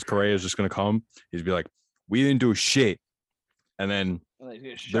over. Carlos Correa is just gonna come. He's be like, "We didn't do shit," and then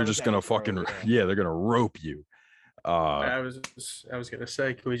they're just gonna fucking they're gonna rope you. I was gonna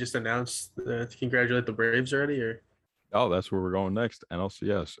say, can we just announce to congratulate the Braves already, or? Oh, that's where we're going next.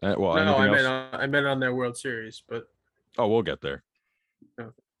 NLCS. Well, no, I meant on their World Series, but we'll get there.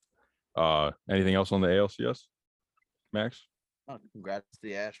 Oh. Anything else on the ALCS, Max? Congrats to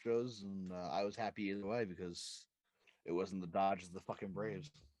the Astros, and I was happy either way because it wasn't the Dodgers, the fucking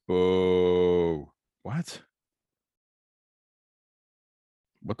Braves. Oh, what?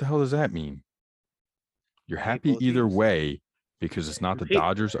 What the hell does that mean? You're happy either way because it's not the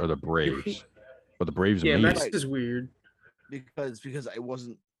Dodgers or the Braves, but the Braves. Yeah, that's just weird. Because I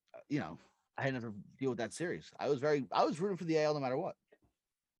wasn't, I had never deal with that series. I was rooting for the AL no matter what.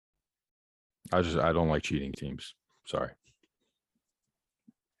 I don't like cheating teams. Sorry.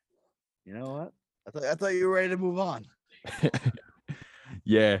 You know what? I thought you were ready to move on.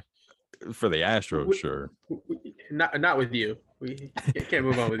 Yeah, for the Astros, sure. Not with you. We can't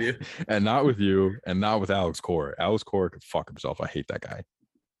move on with you. And not with you, and not with Alex Cora. Alex Cora could fuck himself. I hate that guy.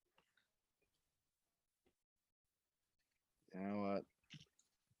 You know what?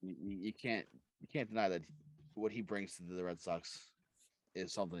 You can't deny that what he brings to the Red Sox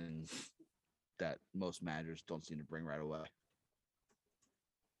is something that most managers don't seem to bring right away.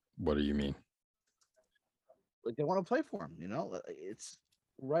 What do you mean? Like they want to play for him, it's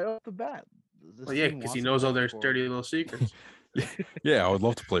right off the bat. Well, yeah, because he knows all their dirty little secrets. Yeah, I would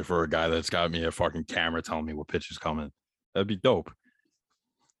love to play for a guy that's got me a fucking camera telling me what pitch is coming. That'd be dope.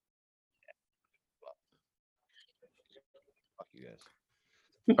 Fuck you guys.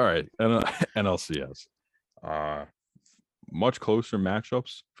 All right, NLCS. Much closer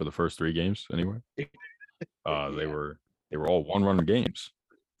matchups for the first three games. Anyway, they were all one-run games.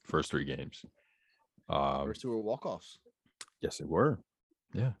 First three games. First two were walk-offs. Yes, they were.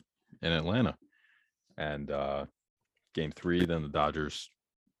 Yeah, in Atlanta, and game three, then the Dodgers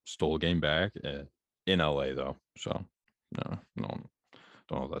stole a game back in LA though. So no, don't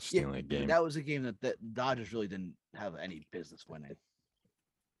know if that's stealing a game. That was a game that Dodgers really didn't have any business winning.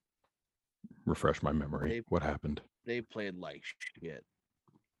 Refresh my memory. What happened? They played like shit.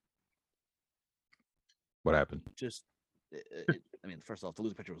 What happened? First off, the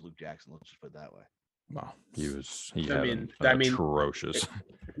losing pitcher was Luke Jackson. Let's just put it that way. Wow, he had atrocious.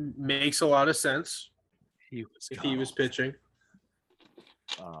 Makes a lot of sense. He was pitching.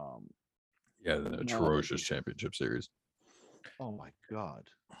 Yeah, the atrocious championship series. Oh my god,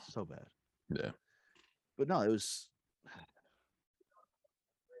 so bad. Yeah, but no, it was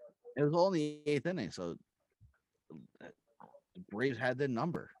all in the eighth inning, so the Braves had their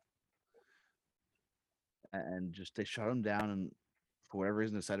number, and just they shut him down, and for whatever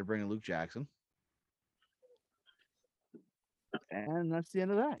reason decided to bring in Luke Jackson, and that's the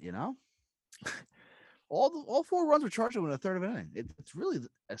end of that. All four runs were charged in a third of an inning. It's really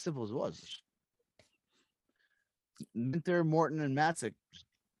as simple as it was. Minter, Morton, and Matzik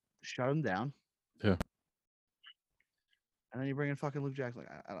shut him down. Yeah. And then you bring in fucking Luke Jackson. Like,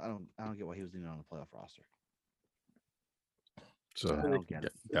 I don't get why he was even on the playoff roster. So I don't get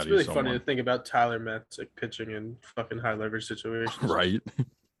it. It's really funny to think about Tyler Matzik pitching in fucking high leverage situations. Right.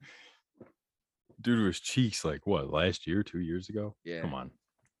 Due to his cheeks, like what, last year, 2 years ago? Yeah. Come on.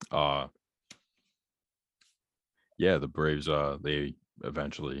 Yeah, the Braves they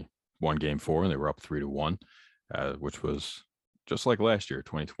eventually won game 4 and they were up 3-1, which was just like last year,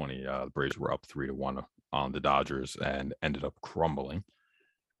 2020. The Braves were up 3-1 on the Dodgers and ended up crumbling.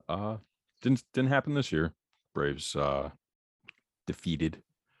 Didn't happen this year. Braves defeated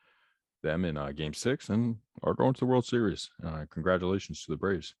them in game 6 and are going to the World Series. Congratulations to the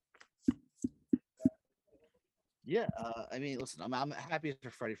Braves. Yeah, listen, I'm happy for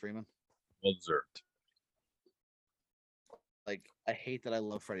Freddie Freeman. Well deserved. Like, I hate that I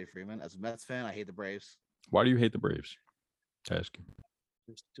love Freddie Freeman. As a Mets fan, I hate the Braves. Why do you hate the Braves? Ask you.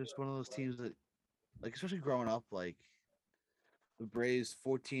 It's just one of those teams that, like, especially growing up, like, the Braves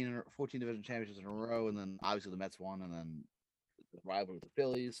 14 division championships in a row, and then obviously the Mets won, and then the rival with the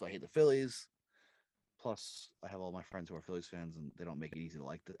Phillies, so I hate the Phillies. Plus, I have all my friends who are Phillies fans, and they don't make it easy to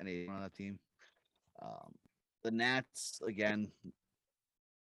like anyone on that team. The Nats, again,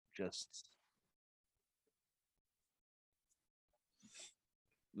 just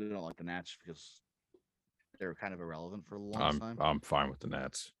we don't like the Nats because they're kind of irrelevant for a long time. I'm fine with the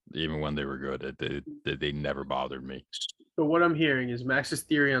Nats, even when they were good. They never bothered me. So what I'm hearing is Max's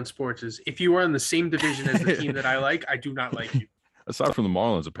theory on sports is if you are in the same division as the team that I like, I do not like you. Aside from the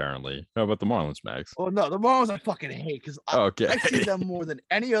Marlins, apparently. How about the Marlins, Max? Oh no, the Marlins I fucking hate because I see them more than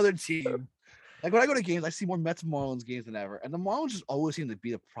any other team. Like when I go to games, I see more Mets Marlins games than ever, and the Marlins just always seem to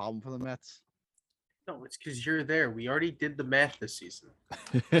be a problem for the Mets. No, it's because you're there. We already did the math this season.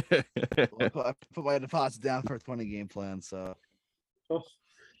 Well, I put my deposits down for a 20-game plan, so. Oh,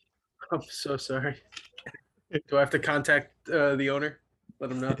 I'm so sorry. Do I have to contact the owner?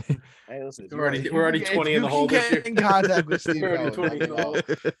 Let him know. Hey, listen, we're already 20 in the hole this year. In contact with Steve. We're already 20 in the hole.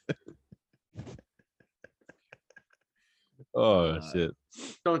 Oh shit!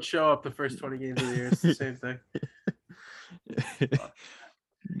 Don't show up the first 20 games of the year. It's the same thing.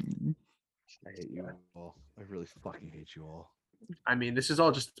 I hate you all. I really fucking hate you all. I mean, this is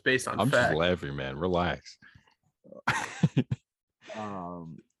all just based on I'm fact. just laughing, man. Relax.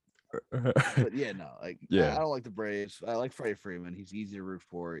 But yeah, no, like yeah, I don't like the Braves. I like Freddie Freeman. He's easy to root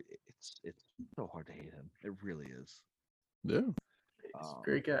for. It's so hard to hate him. It really is. Yeah, he's a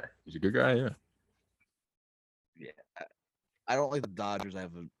great guy. He's a good guy. Yeah. Yeah, I don't like the Dodgers. I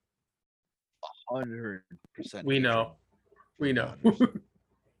have 100%. We know.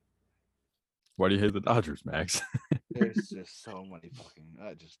 Why do you hate the Dodgers, Max? There's just so many fucking.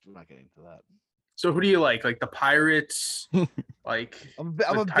 We're not getting into that. So who do you like? Like the Pirates? Like I'm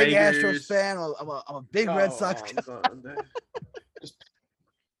a big Astros fan. I'm a big Red Sox.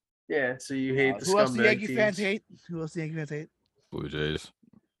 Yeah. So you hate the who else the Yankee teams. fans hate? Who else the Yankee fans hate? Blue Jays.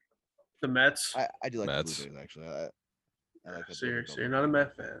 The Mets. I do like Mets. the Blue Jays actually. I like so you're not a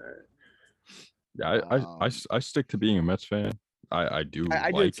Mets fan. Right? Yeah, I stick to being a Mets fan. I do. I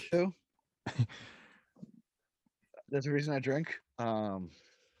like... do too. That's the reason I drink.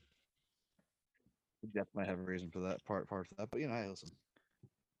 Jeff might have a reason for that part for that, but I listen.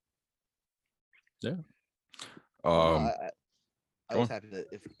 Yeah. I was happy that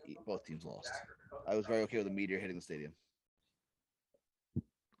if both teams lost, I was very okay with the meteor hitting the stadium. And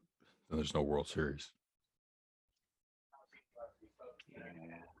there's no World Series.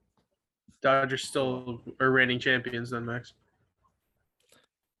 Dodgers still are reigning champions then, Max.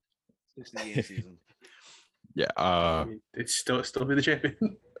 60-game season. Yeah. It's still be the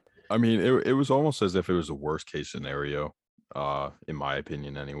champion. I mean, it was almost as if it was a worst case scenario, in my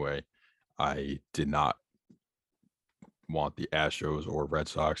opinion anyway. I did not want the Astros or Red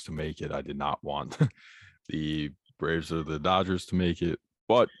Sox to make it. I did not want the Braves or the Dodgers to make it,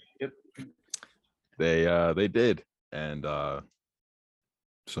 but they did. And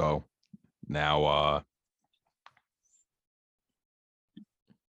so now I'll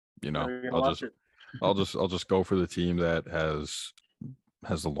just go for the team that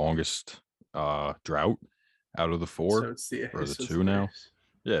has the longest drought out of the four, or the two now.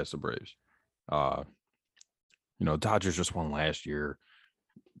 Yeah, it's the Braves. Dodgers just won last year.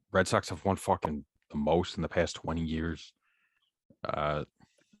 Red Sox have won fucking the most in the past 20 years.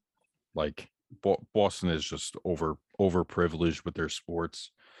 Boston is just overprivileged with their sports.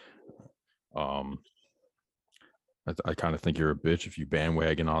 I kind of think you're a bitch if you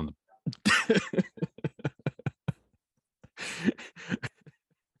bandwagon on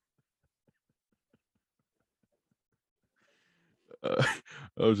I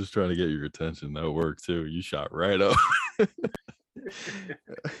was just trying to get your attention. That worked too. You shot right up.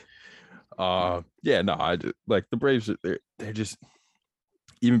 I like the Braves. They're just,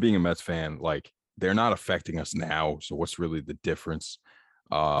 even being a Mets fan, like they're not affecting us now. So what's really the difference?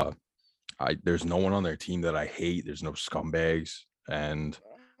 There's no one on their team that I hate. There's no scumbags. And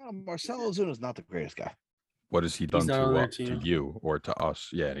Marcell Ozuna is not the greatest guy. What has he done to you or to us?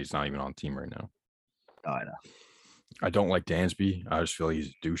 Yeah, and he's not even on the team right now. Oh, I know. I don't like Dansby. I just feel like he's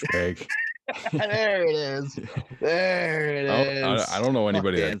a douchebag. There it is. There it is. I don't know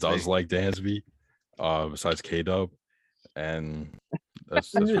anybody that does like Dansby, besides K-Dub, and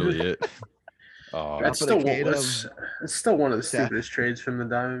that's really it. That's still one of the stupidest trades from the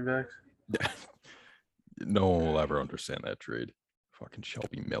Diamondbacks. No one will ever understand that trade. Fucking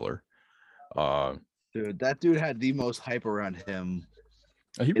Shelby Miller. Dude, that dude had the most hype around him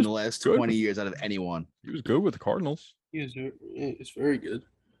in the last 20 years out of anyone. He was good with the Cardinals. He was very good.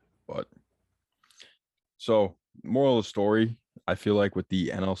 But so, moral of the story, I feel like with the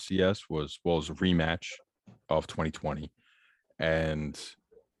NLCS was a rematch of 2020. And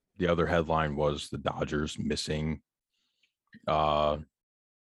the other headline was the Dodgers missing a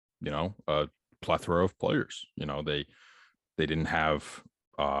plethora of players. They didn't have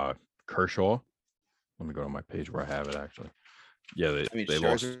Kershaw. Let me go to my page where I have it actually. Yeah, they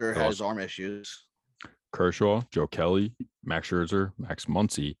Scherzer has arm issues. Kershaw, Joe Kelly, Max Scherzer, Max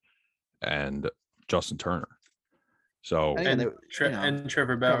Muncy, and Justin Turner. So and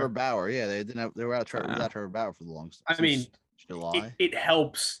Trevor Bauer. Trevor Bauer, yeah, they didn't have. They were out Trevor Bauer for the longest. I mean, July. It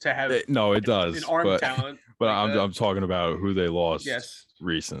helps to have it does an arm talent. But like I'm talking about who they lost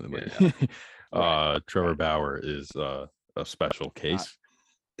recently. Yeah. Trevor Bauer is a special case.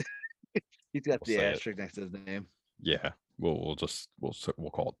 He's got the asterisk next to his name. Yeah, we'll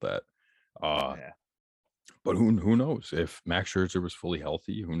call it that. But who knows if Max Scherzer was fully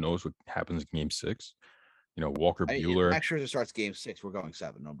healthy? Who knows what happens in Game 6? Walker Buehler. If Max Scherzer starts Game 6, we're going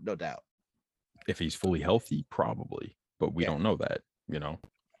 7, no doubt. If he's fully healthy, probably, but we don't know that.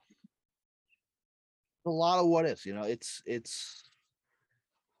 A lot of what ifs. And it's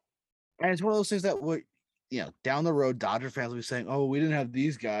one of those things that would, down the road, Dodger fans will be saying, "Oh, we didn't have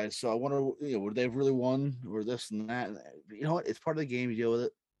these guys, so I wonder, would they have really won or this and that?" You know what? It's part of the game. You deal with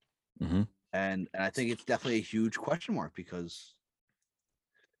it. Mm-hmm. And I think it's definitely a huge question mark because,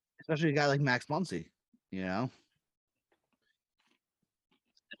 especially a guy like Max Muncy, as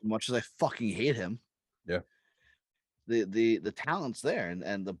much as I fucking hate him, the talent's there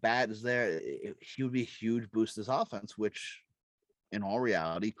and the bat is there. He would be a huge boost to this offense, which, in all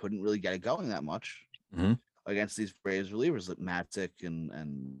reality, couldn't really get it going that much against these Braves relievers like Matzek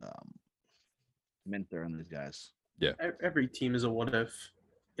and Minter and these guys. Yeah, every team is a what if.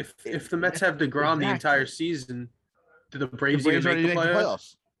 If the Mets have DeGrom the entire season, do the Braves even make the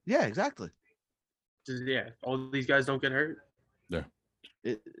playoffs? Yeah, exactly. All these guys don't get hurt. Yeah,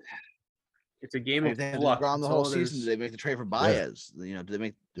 it's a game of luck. DeGrom the whole season. Do they make the trade for Baez? Do they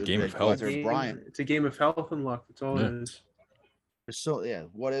make the game of health? It's a game of health and luck. That's all it is. So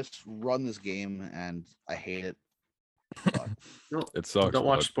what ifs run this game, and I hate it. It sucks. Don't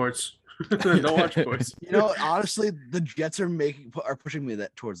watch sports. Don't watch sports. Honestly, the Jets are pushing me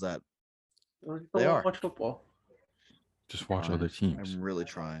towards that. They are. Watch football. Just watch other teams. I'm really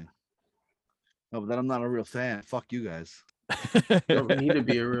trying. No, but then I'm not a real fan. Fuck you guys. You don't need to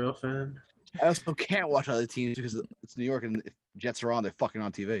be a real fan. I also can't watch other teams because it's New York, and if Jets are on, they're fucking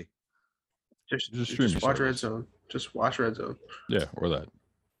on TV. Just watch Red Zone. Just watch Red Zone. Yeah, or that.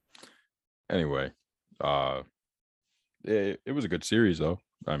 Anyway, it was a good series though.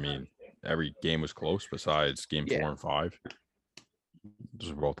 I mean, every game was close besides game 4 and 5.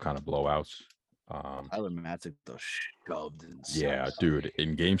 Those were both kind of blowouts. Tyler Matzek though shoved inside. Yeah, dude.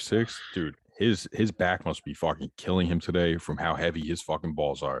 In game 6, dude, his back must be fucking killing him today from how heavy his fucking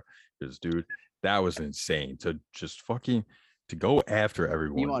balls are. Because, dude, that was insane to just fucking to go after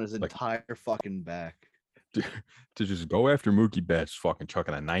everyone. He on his entire fucking back. To just go after Mookie Betts, fucking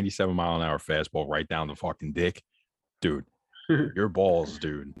chucking a 97-mile-an-hour fastball right down the fucking dick, dude. Your balls,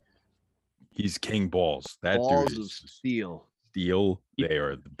 dude. He's king balls. That balls dude is steel. Steel. They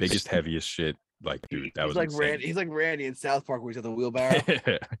are the biggest, heaviest shit. Like, dude, that was like insane. Randy. He's like Randy in South Park where he's got the wheelbarrow.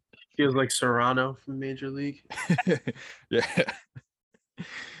 He was like Serrano from Major League. Yeah.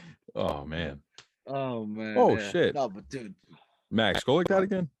 Oh man. Oh man. Oh shit. No, but dude. Max, go like that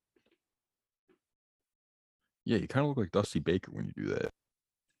again. Yeah, you kind of look like Dusty Baker when you do that.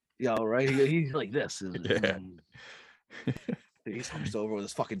 Yeah, right. He's like this. Yeah. He's hunched over with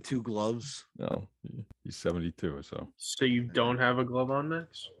his fucking 2 gloves. No, he's 72 so. So you don't have a glove on,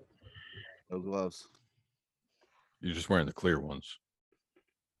 Max? No gloves. You're just wearing the clear ones.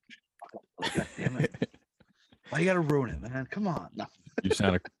 God damn it. Why you gotta ruin it, man? Come on. No.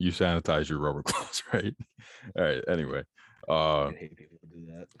 You sanitize your rubber gloves, right? All right. Anyway. I hate people who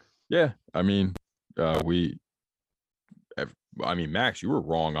do that. Yeah. I mean, Max, you were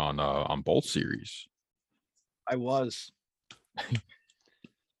wrong on both series. I was. And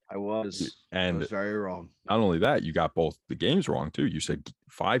I was very wrong. Not only that, you got both the games wrong too. You said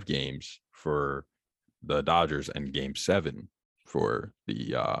 5 games for the Dodgers and game 7 for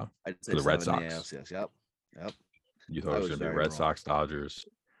the Red Sox. Yes. Yep. You thought it was gonna be Red Sox Dodgers.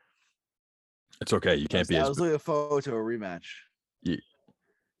 It's okay. You can't be. I was looking forward to a rematch. Yeah.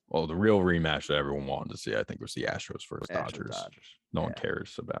 Well, the real rematch that everyone wanted to see, I think, was the Astros versus Dodgers. No one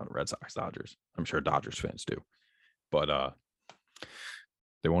cares about Red Sox Dodgers. I'm sure Dodgers fans do, but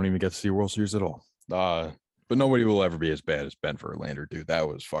they won't even get to see a World Series at all. But nobody will ever be as bad as Ben Verlander, dude. That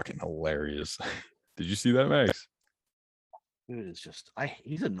was fucking hilarious. Did you see that, Max? Dude, it's just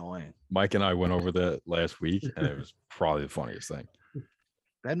he's annoying. Mike and I went over that last week, and it was probably the funniest thing.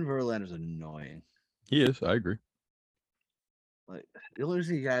 Ben Verlander's annoying. He is. I agree. Like the only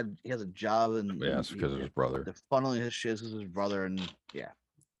reason he has a job, and it's because of his brother. They're funneling his shit is his brother, and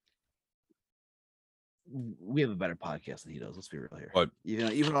we have a better podcast than he does. Let's be real here. But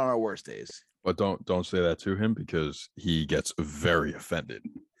even on our worst days. But don't say that to him because he gets very offended.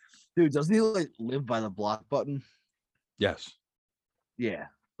 Dude, doesn't he like live by the block button? Yes. Yeah.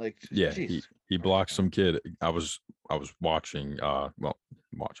 Like he blocked some kid. I was watching I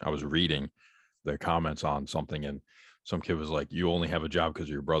was reading the comments on something, and some kid was like, "You only have a job because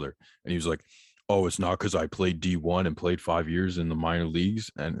of your brother," and he was like, "Oh, it's not because I played D1 and played 5 years in the minor leagues,"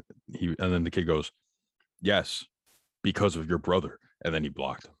 and then the kid goes, "Yes, because of your brother," and then he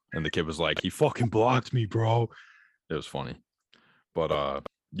blocked him, and the kid was like, "He fucking blocked me, bro." It was funny, but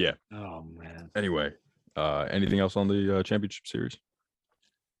yeah. Oh man. Anyway, anything else on the championship series?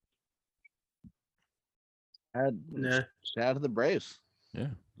 Shout out to the Braves. Yeah,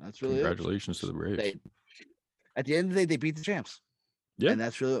 that's really congratulations to the Braves. At the end of the day, they beat the champs. Yeah, and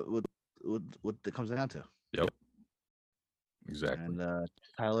that's really what it comes down to. Yep, exactly. And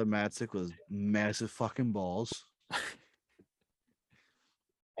Tyler Matzik was massive fucking balls.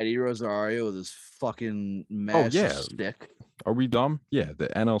 Eddie Rosario with his fucking massive stick. Are we dumb? Yeah, the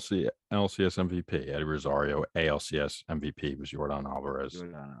NLCS MVP, Eddie Rosario. ALCS MVP was Yordan Alvarez.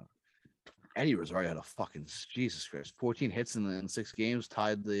 Eddie Rosario had a fucking Jesus Christ, 14 hits in 6 games,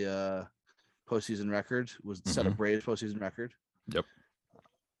 tied the postseason record. Was set a Braves postseason record. Yep.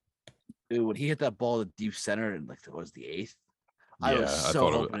 Dude, when he hit that ball to deep center and like it was the 8th, I was so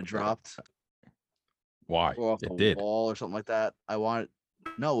hoping it dropped. Why? Or off the wall or something like that. I wanted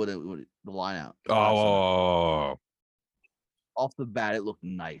with the line out. Oh. Off the bat, it looked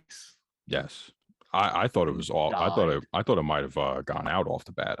nice. Yes. I thought it was all. I thought it might have gone out off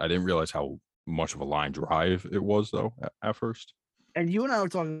the bat. I didn't realize how much of a line drive it was though at first. And you and I were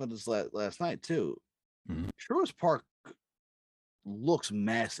talking about this last night too. Truist Park looks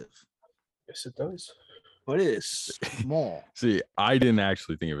massive. Yes, it does. But it is small. See, I didn't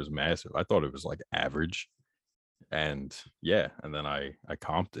actually think it was massive. I thought it was like average. And yeah, and then I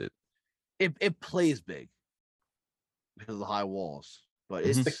comped it. It plays big because of the high walls, but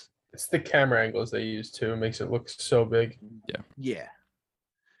it's the camera angles they use too. It makes it look so big. Yeah. Yeah.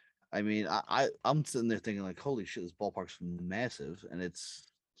 I mean, I'm sitting there thinking like, holy shit, this ballpark's massive, and it's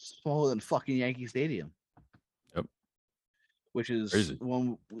smaller than fucking Yankee Stadium. Yep. Which is crazy.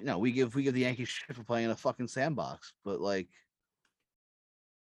 When we give the Yankees shit for playing in a fucking sandbox, but like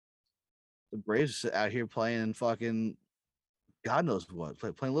the Braves out here playing in fucking God knows what,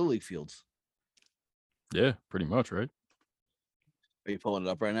 playing Little League fields. Yeah, pretty much, right? Are you pulling it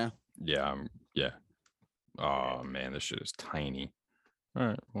up right now? Yeah, yeah. Oh man, this shit is tiny. All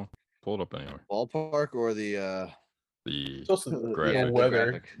right, well, pull it up anyway. Ballpark or the it's also the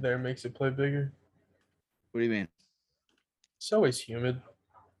weather there makes it play bigger. What do you mean? It's always humid.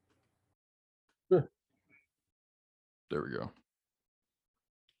 There we go.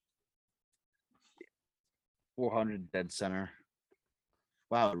 400 dead center.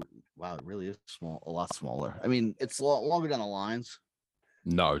 Wow, it really is small. A lot smaller. I mean, it's a lot longer down the lines.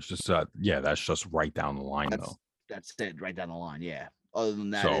 No, it's just that's just right down the line though. That's it, right down the line. Yeah. Other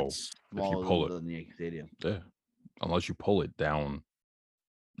than that, it's smaller than the Yankee Stadium. Yeah. Unless you pull it down.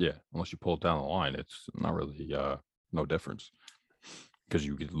 Yeah, unless you pull it down the line, it's not really no difference. Because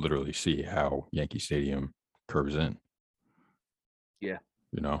you could literally see how Yankee Stadium curves in. Yeah.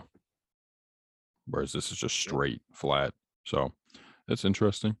 You know? Whereas this is just straight, flat. So that's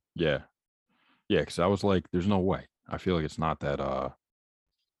interesting. Yeah. Yeah, because I was like, there's no way. I feel like it's not that I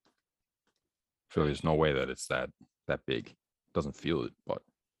feel like there's no way that it's that big. Doesn't feel it, but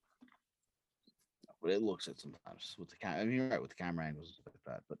it looks it sometimes with the camera. I mean, you're right with the camera angles like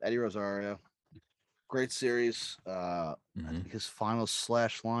that. But Eddie Rosario, great series. I think his final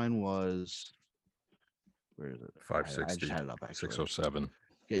slash line was, where is it? 560. I just had it up actually. 607.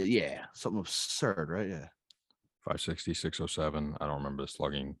 Yeah, something absurd, right? Yeah. 560, 607. I don't remember the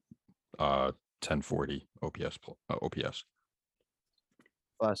slugging. 1040 OPS.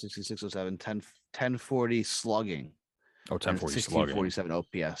 560, 607, 1040 slugging. Oh, 1040 slugging. 47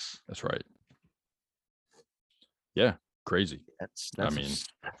 OPS. That's right. Yeah, crazy. That's I mean,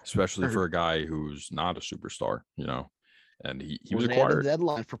 especially for a guy who's not a superstar, you know, and he was acquired. The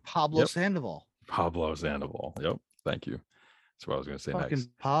deadline for Pablo Sandoval. Pablo Sandoval. Yep. Thank you. That's what I was going to say fucking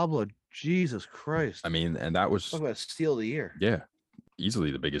next. Pablo, Jesus Christ. I mean, and that was talk about steal of the year. Yeah,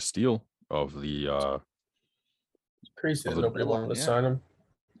 easily the biggest steal of the. It's crazy that nobody wanted to sign him.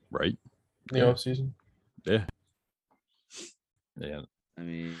 Right. In the offseason. Yeah. Yeah. I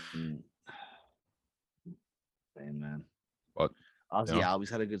mean, man. But Ozzy Albies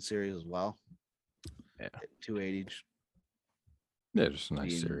had a good series as well. Yeah. 280. Yeah, just a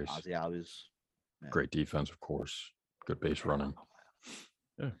nice series. Ozzy Albies. Yeah. Great defense, of course. Good base running.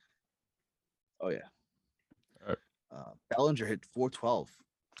 Yeah. Oh yeah. All right. Bellinger hit 412.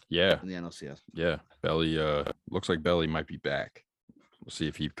 Yeah. In the NLCS. Yeah. Belly looks like Belly might be back. We'll see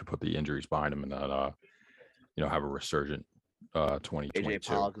if he could put the injuries behind him and not have a resurgent 2022. AJ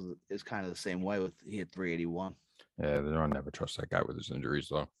Pollock is kind of the same way he hit 381. Yeah, they'll never trust that guy with his injuries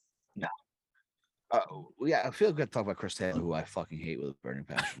though. No. Yeah, I feel like we got to talk about Chris Taylor, who I fucking hate with a burning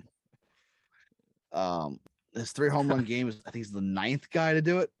passion. His 3 home run game is, I think he's the 9th guy to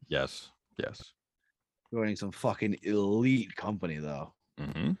do it. Yes. Joining some fucking elite company though.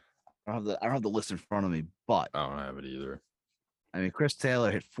 Mm-hmm. I don't have the list in front of me, but I don't have it either. I mean, Chris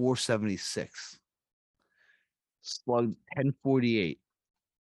Taylor hit 476, slugged 1048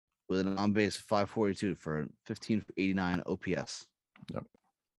 with an on base 542 for 1589 OPS. Yep.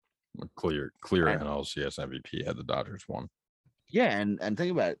 Clear NLCS MVP had the Dodgers won. Yeah, and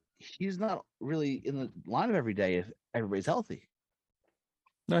think about it, he's not really in the lineup every day if everybody's healthy.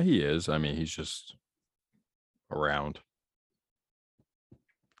 No, he is. I mean, he's just around.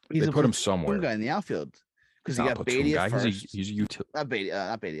 They put him somewhere. Guy in the outfield because you got Beatty at first. He's a utility. Not Beatty.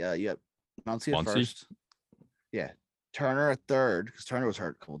 You have Muncy at first. Yeah, Turner at third because Turner was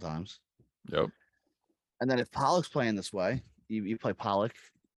hurt a couple times. Yep. And then if Pollock's playing this way, you play Pollock.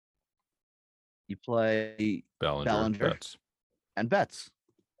 You play Bellinger Betts. And Betts.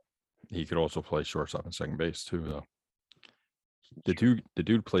 He could also play shortstop and second base too, though. The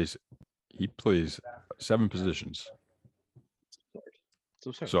dude plays 7 positions.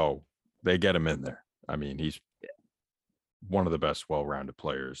 So they get him in there. I mean, he's one of the best well-rounded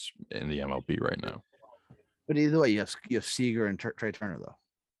players in the MLB right now. But either way, you have Seager and Trey Turner though,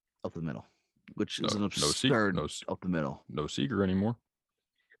 up the middle, which is an absurd up the middle. No Seager anymore.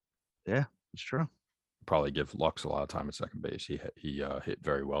 Yeah, it's true. Probably give Lux a lot of time at second base. He hit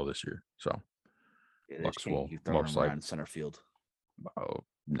very well this year, so Lux will most likely center field. Oh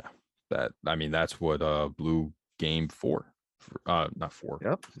no, that's what blew Game 4. Not 4.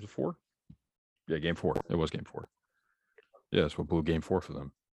 Yep. Was it 4? Yeah, Game 4. It was Game 4. Yeah, that's what blew Game 4 for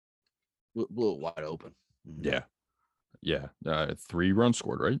them. Blew it wide open. Mm-hmm. Yeah. 3 runs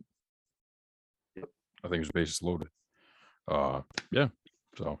scored, right? Yep. I think it was bases loaded. Yeah.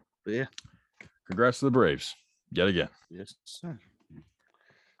 So. But yeah. Congrats to the Braves yet again. Yes, sir.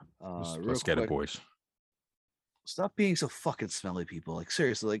 Let's get it, boys. Stop being so fucking smelly, people. Like,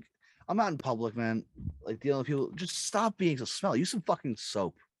 seriously, like, I'm out in public, man. Like, dealing with people. Just stop being so smelly. Use some fucking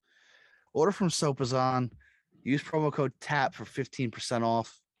soap. Order from Soapazon. Use promo code TAP for 15%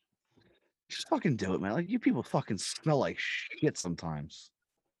 off. Just fucking do it, man. Like, you people fucking smell like shit sometimes.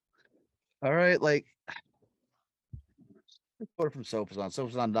 All right? Like, order from Soapazon.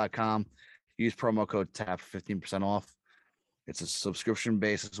 Soapazon.com. Use promo code TAP for 15% off. It's a subscription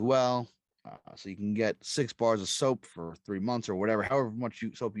base as well. So you can get 6 bars of soap for 3 months or whatever, however much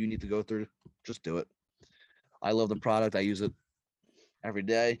soap you need to go through. Just do it. I love the product. I use it every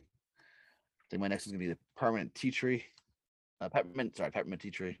day. I think my next is going to be the permanent tea tree. Peppermint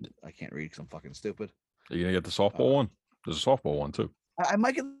tea tree. I can't read because I'm fucking stupid. Are you going to get the softball one? There's a softball one too. I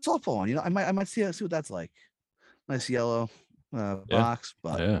might get the softball one. You know, I might see what that's like. Nice yellow box.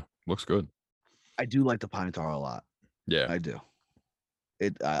 But yeah, looks good. I do like the pine tar a lot. Yeah, I do.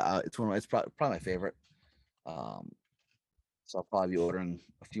 It's probably my favorite. So I'll probably be ordering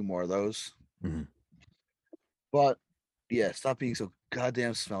a few more of those. Mm-hmm. But yeah, stop being so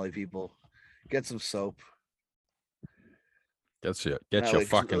goddamn smelly, people. Get some soap. Get your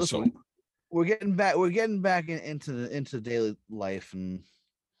fucking soap. We're getting back into daily life, and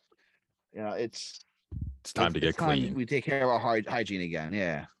you know it's time to get clean. We take care of our hygiene again.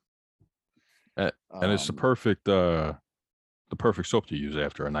 Yeah. And it's the perfect soap to use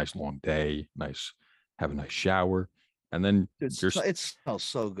after a nice long day. Have a nice shower, and then it smells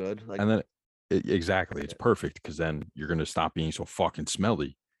so good. Like, and then exactly, it's perfect because then you're gonna stop being so fucking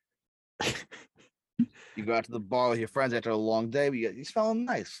smelly. You go out to the bar with your friends after a long day, but you smell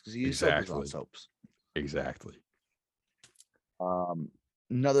nice because you use soaps. Exactly.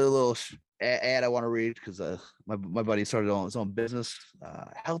 Another little ad I want to read because my buddy started on his own business,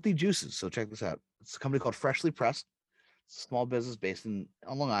 Healthy Juices. So check this out. It's a company called Freshly Pressed. It's a small business based on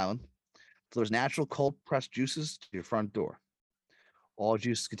Long Island. Delivers natural cold pressed juices to your front door. All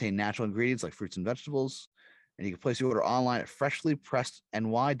juices contain natural ingredients like fruits and vegetables, and you can place your order online at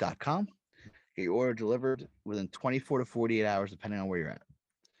freshlypressedny.com. Get your order delivered within 24 to 48 hours, depending on where you're at.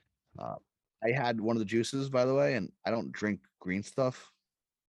 I had one of the juices, by the way, and I don't drink green stuff.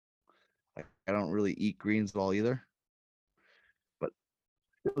 I don't really eat greens at all either, but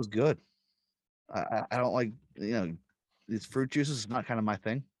it was good. I don't like, these fruit juices is not kind of my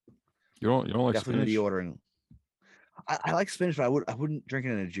thing. You don't like definitely spinach? Be ordering. I like spinach, but I wouldn't drink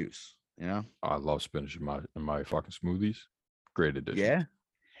it in a juice. You know. I love spinach in my fucking smoothies. Great addition. Yeah.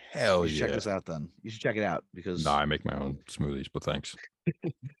 Hell yeah. Check this out then. You should check it out because I make my own smoothies, but thanks.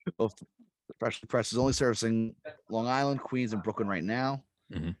 Well, Freshly Pressed is only servicing Long Island, Queens, and Brooklyn right now.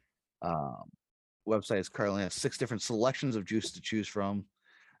 Mm-hmm. Website is currently has 6 different selections of juice to choose from.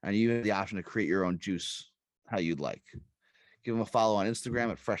 and you have the option to create your own juice how you'd like. Give them a follow on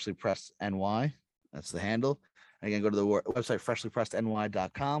Instagram at Freshly Pressed NY. That's the handle. And again, go to the website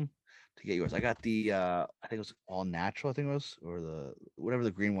freshlypressedny.com to get yours. I got the I think it was all natural, I think it was, or the whatever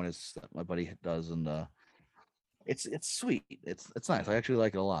the green one is that my buddy does, and it's sweet. It's nice. I actually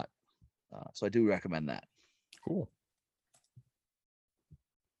like it a lot. So I do recommend that. Cool.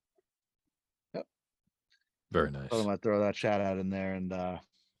 Yep. Very nice. So I'm gonna throw that shout out in there, and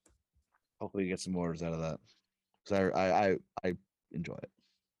hopefully get some orders out of that. Because I enjoy it.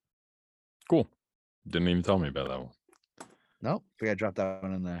 Cool. Didn't even tell me about that one. Nope. I gotta drop that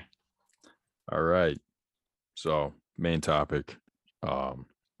one in there. All right. So main topic.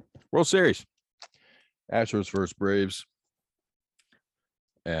 World Series. Astros versus Braves.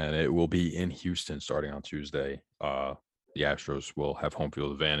 And it will be in Houston starting on Tuesday. The Astros will have home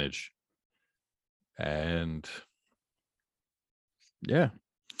field advantage. And yeah.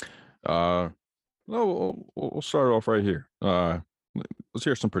 We'll start off right here. Let's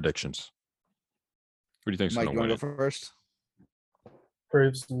hear some predictions. What do you think is going to win? Mike, you want to go first?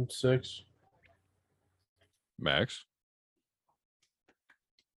 Braves in 6. Max?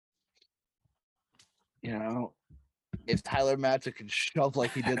 You know, if Tyler Matzik can shove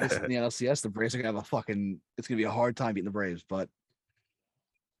like he did this in the NLCS, the Braves are going to have it's going to be a hard time beating the Braves, but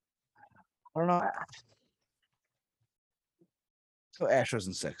I don't know. So Astros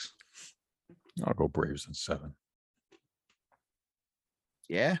in 6. I'll go Braves in 7.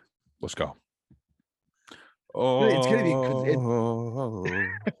 Yeah? Let's go. It's going to be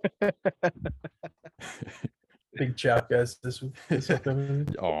big chop, guys. This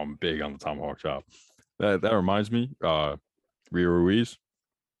I'm big on the tomahawk chop. That reminds me, Rio Ruiz.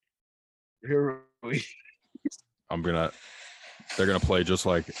 Rio Ruiz. They're gonna play just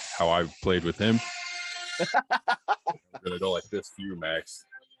like how I played with him. I'm gonna go like this to you, Max.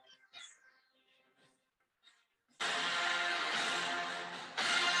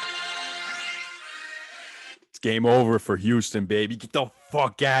 It's game over for Houston, baby. Get the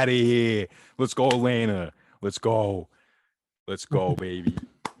fuck out of here. Let's go, Atlanta. Let's go, baby.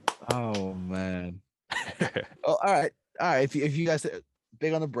 Oh man. Oh, all right. If you guys are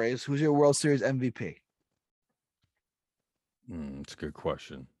big on the Braves, who's your World Series MVP? It's a good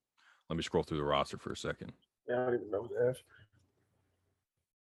question. Let me scroll through the roster for a second. Yeah, I don't even know who they have.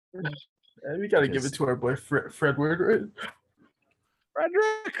 We got to give it to our boy Fred Ward.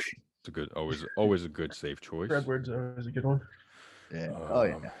 Frederick. It's a good, always a good safe choice. Fred Ward's always a good one. Yeah. Oh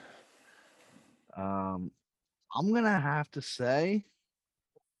yeah. I'm gonna have to say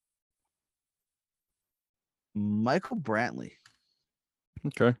Michael Brantley.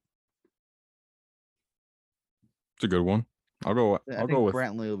 Okay. It's a good one. I'll go with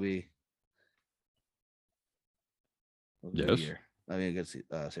Brantley will be. Yes. I mean, a good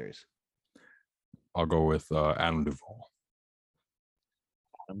series. I'll go with Adam Duvall.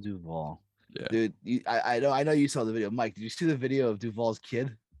 Adam Duvall. Yeah. Dude, I know you saw the video. Mike, did you see the video of Duvall's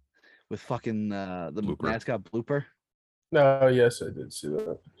kid with fucking the Blooper. Mascot Blooper? No, yes, I did see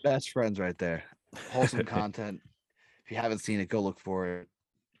that. Best friends right there. Wholesome content. If you haven't seen it, go look for it.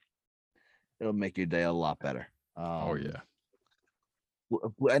 It'll make your day a lot better. Oh yeah.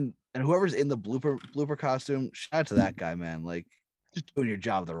 And whoever's in the blooper costume, shout out to that guy, man. Like, just doing your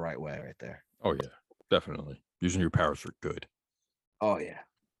job the right way right there. Oh yeah, definitely using your powers for good. Oh yeah.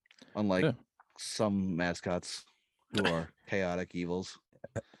 Unlike some mascots who are chaotic evils.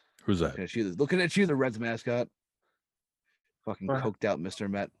 Who's that? Looking at you, the Reds mascot. Fucking coked out Mr.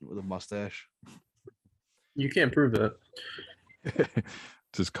 Met with a mustache. You can't prove that.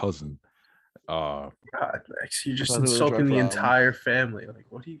 It's his cousin. God, Max, you're just insulting the entire family. Like,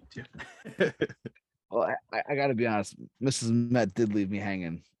 what are you doing? Well, I got to be honest. Mrs. Met did leave me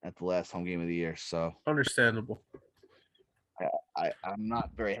hanging at the last home game of the year, so understandable. I'm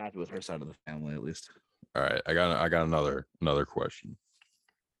not very happy with her side of the family, at least. All right, I got another question.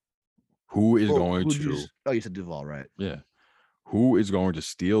 Who is going to? You said Duvall, right? Yeah. Who is going to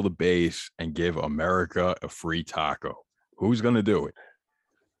steal the base and give America a free taco? Who's going to do it?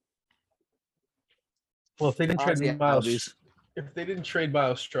 Well, if they didn't trade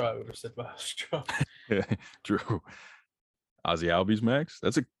Miles, Straw, I would have said Miles Straw. True. Ozzy Albies, Max.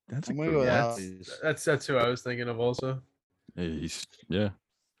 That's a good one. That's who I was thinking of also. Yeah.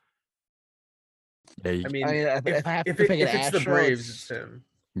 I mean, if it's the Braves, it's him.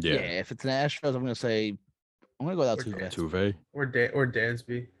 Yeah. If it's an Astros, I'm gonna go without Tuve. Or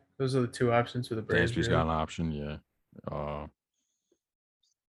Dansby. Those are the two options for the Braves. Dansby's got an option, yeah.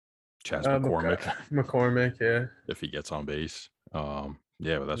 Chas McCormick. McCormick, yeah. If he gets on base. Yeah,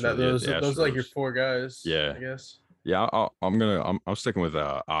 but that's those are like your four guys. Yeah. I guess. Yeah, I'm sticking with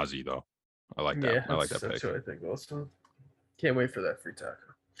Ozzy though. I like that. I like that pick. That's what I think also. Can't wait for that free taco.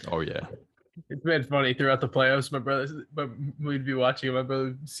 Oh yeah. It's been funny throughout the playoffs. My brothers, but we'd be watching it. My brother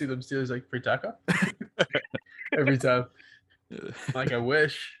would see them Steelers like free taco every time. Like I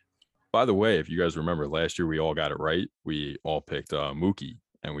wish. By the way, if you guys remember last year, we all got it right. We all picked Mookie,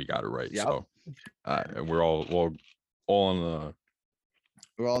 and we got it right. Yep. So and we're all on the.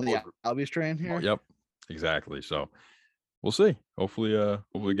 We're all on the Albies train here. Oh, yep, exactly. So we'll see. Hopefully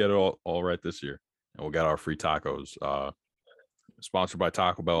get it all right this year, and we'll get our free tacos. Sponsored by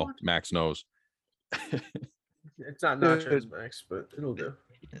Taco Bell. Max knows. It's not nachos, Max, but it'll do.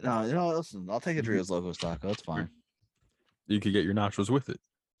 No, listen. I'll take a Doritos Locos taco. It's fine. You could get your nachos with it.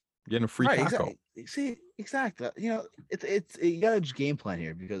 Getting a free taco. Exactly. See, exactly. It's you gotta just game plan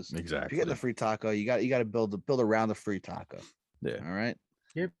here because exactly. If you get the free taco, you got to build around the free taco. Yeah. All right.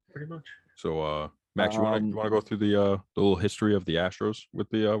 Yeah, pretty much. So, Max, you want to go through the little history of the Astros with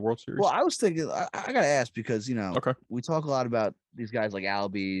the World Series? Well, I was thinking I gotta ask because okay, we talk a lot about these guys like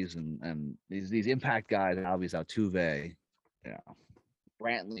Albies and these impact guys, Albies, Altuve,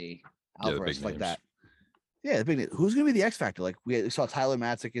 Brantley, Alvarez, like that. Yeah, the big name. Who's going to be the X factor? Like we saw Tyler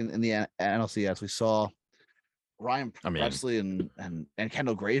Matzik in the NLCS. We saw Ryan Presley and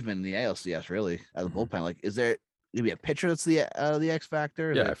Kendall Graveman in the ALCS. Really, as a bullpen. Like, is there going to be a pitcher that's the X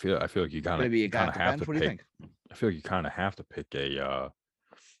factor? Yeah, I feel like you kind of have to pick. What do you think? I feel like you kind of have to pick a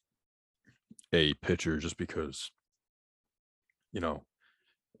pitcher just because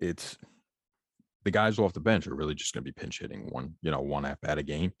it's the guys off the bench are really just going to be pinch hitting one at bat a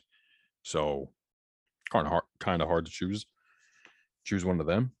game. So kind of hard to choose one of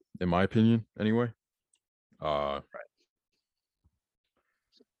them, in my opinion, anyway. Right.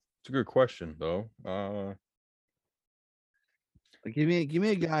 It's a good question though. Give me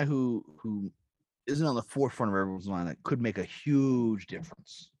a guy who isn't on the forefront of everyone's mind that could make a huge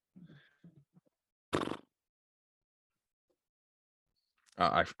difference.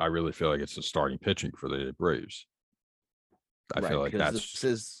 I really feel like it's the starting pitching for the Braves. I feel like that's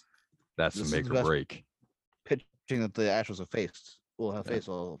the make or break. Pitching that the Astros have faced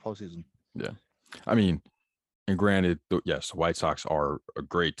all postseason. Yeah, I mean, and granted, yes, the White Sox are a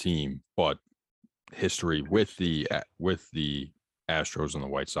great team, but history with the Astros and the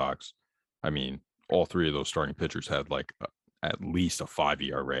White Sox, I mean, all three of those starting pitchers had like at least a 5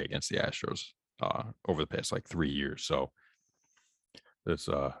 ERA against the Astros over the past like 3 years. So it's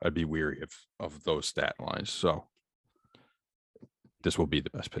I'd be weary of those stat lines. So this will be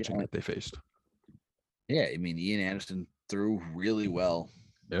the best pitching that they faced. Yeah, I mean, Ian Anderson threw really well.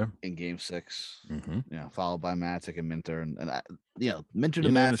 Yeah, in Game 6, mm-hmm. Followed by Matzik and Minter, and Minter to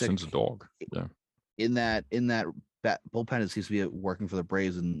Ian Matzik. Anderson's a dog. Yeah, in that bullpen, it seems to be working for the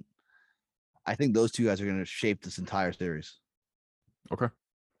Braves, and I think those two guys are going to shape this entire series. Okay,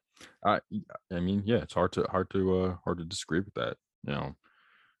 I mean, yeah, it's hard to disagree with that.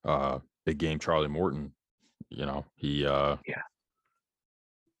 Big game Charlie Morton. He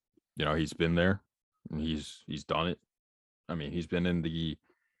he's been there. And he's done it. I mean, he's been in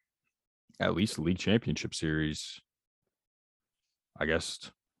at least the league championship series. I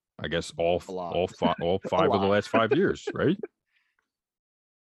guess all five of the last 5 years, right?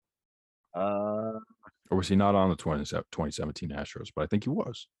 Or was he not on the 2017 Astros? But I think he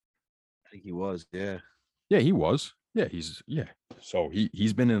was. I think he was. Yeah. Yeah, he was. Yeah, So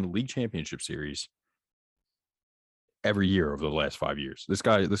he's been in the league championship series every year over the last 5 years. This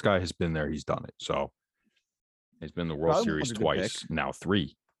guy has been there. He's done it. So he's been in the World Series twice, now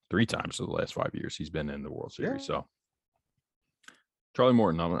three times in the last 5 years. He's been in the World Series. So Charlie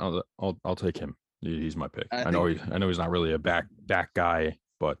Morton, I'll take him. He's my pick. I know he's not really a back guy,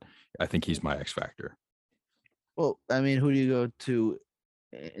 but I think he's my X factor. Well, I mean, who do you go to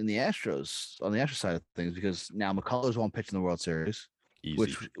in the Astros on the Astros side of things? Because now McCullers won't pitch in the World Series,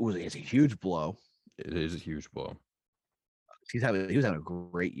 which is a huge blow. It is a huge blow. He was having a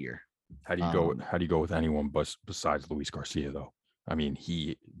great year. How do you go with anyone besides Luis Garcia though? I mean,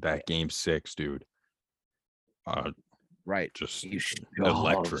 that Game 6, dude. Right. Just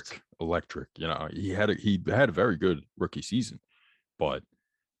electric. He had a very good rookie season, but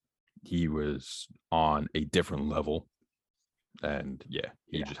he was on a different level. And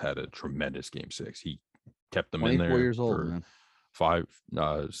he just had a tremendous Game 6. He kept them in there. 24 years old, for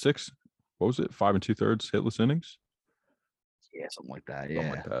man. 6. What was it? 5 2/3 hitless innings. Yeah, something like that. Yeah,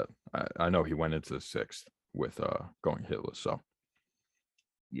 something like that. I know he went into the 6th with going hitless. So,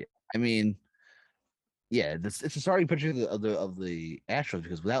 yeah, I mean, yeah, it's a starting pitcher of the Astros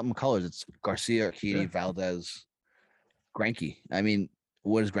because without McCullers, it's Garcia, Urquidy, Valdez, Greinke. I mean,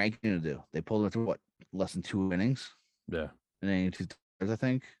 what is Greinke going to do? They pulled him through less than 2 innings. Yeah. And 2 I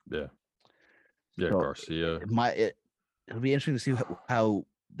think. Yeah. Yeah, so Garcia. It'll be interesting to see how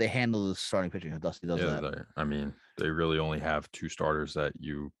they handle the starting pitching. How Dusty does that. I mean, they really only have 2 starters that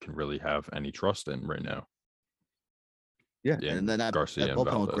you can really have any trust in right now. Yeah, and then that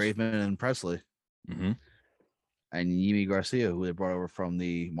bullpen with Graveman and Presley. Mm-hmm. And Yimi Garcia, who they brought over from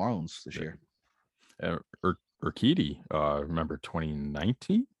the Marlins this year. Urquidy, remember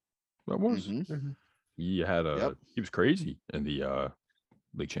 2019? That was. Mm-hmm. He was crazy in the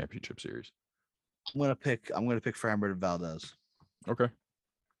League Championship Series. I'm gonna pick Framber Valdez. Okay.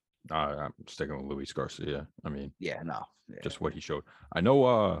 I'm sticking with Luis Garcia. I mean, just what he showed. I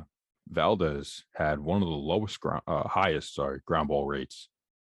know Valdez had one of the lowest highest ground ball rates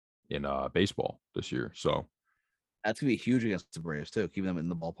in baseball this year. So that's gonna be huge against the Braves too, keeping them in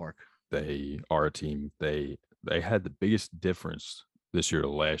the ballpark. They are a team. They had the biggest difference this year to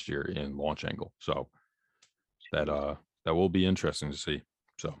last year in launch angle. So that will be interesting to see.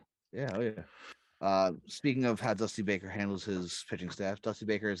 So speaking of how Dusty Baker handles his pitching staff, Dusty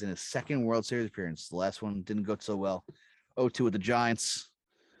Baker is in his second World Series appearance. The last one didn't go so well. 0-2 with the Giants.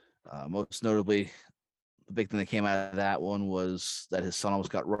 Most notably, the big thing that came out of that one was that his son almost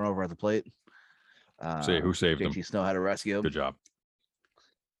got run over at the plate. Who saved him? JT Snow had to rescue him. Good job.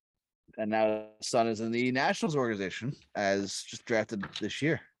 And now his son is in the Nationals organization as just drafted this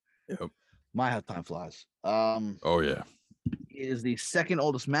year. Yep. My, how time flies. Oh yeah. He is the second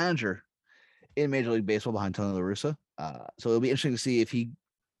oldest manager in Major League Baseball behind Tony La Russa. So it'll be interesting to see if he,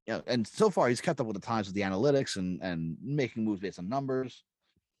 and so far he's kept up with the times with the analytics and making moves based on numbers,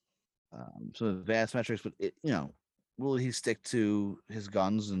 some advanced metrics. But will he stick to his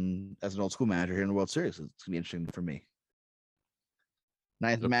guns and as an old school manager here in the World Series? It's gonna be interesting for me.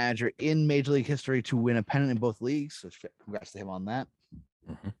 Ninth manager in Major League history to win a pennant in both leagues. So congrats to him on that.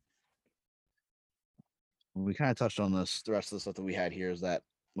 Mm-hmm. We kind of touched on this. The rest of the stuff that we had here is that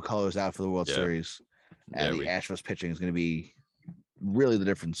McCullough is out for the World Series, and the Astros pitching is going to be really the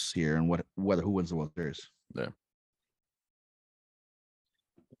difference here in whether who wins the World Series. Yeah.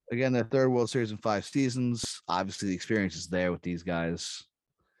 Again, their third World Series in 5 seasons. Obviously, the experience is there with these guys.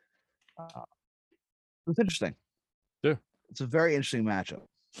 It's interesting. Yeah. It's a very interesting matchup.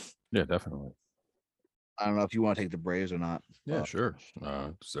 Yeah, definitely. I don't know if you want to take the Braves or not. Yeah, sure.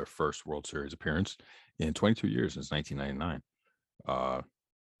 It's their first World Series appearance in 22 years since 1999.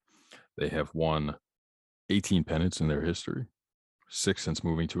 They have won 18 pennants in their history, 6 since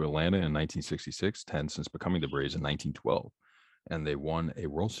moving to Atlanta in 1966, 10 since becoming the Braves in 1912. And they won a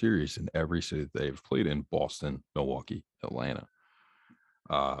World Series in every city they've played in: Boston, Milwaukee, Atlanta.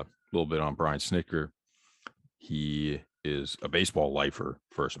 A little bit on Brian Snitker. He is a baseball lifer,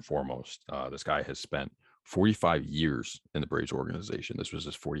 first and foremost. This guy has spent 45 years in the Braves organization. This was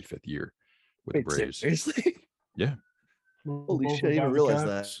his 45th year with the Braves. Seriously? Yeah. Holy shit, I didn't even realize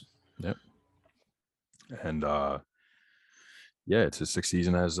that. Yep. And it's his sixth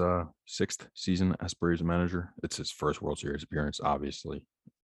season as Braves manager. It's his first World Series appearance, obviously.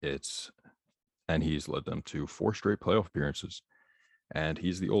 And he's led them to 4 straight playoff appearances. And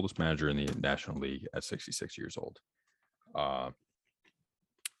he's the oldest manager in the National League at 66 years old. I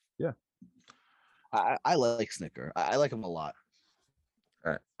like Snitker. I like him a lot.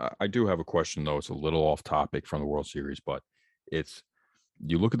 I do have a question, though. It's a little off topic from the World Series, but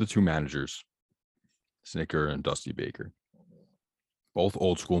you look at the 2 managers, Snitker and Dusty Baker, both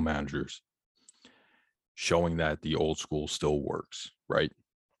old school managers, showing that the old school still works, right?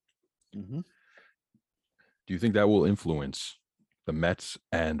 Mm-hmm. Do you think that will influence the Mets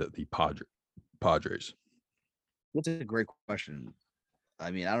and the Padres? That's a great question. I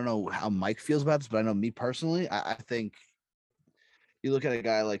mean, I don't know how Mike feels about this, but I know me personally, I think you look at a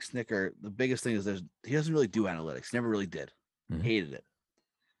guy like Snitker, the biggest thing is he doesn't really do analytics. Never really did. Mm-hmm. Hated it.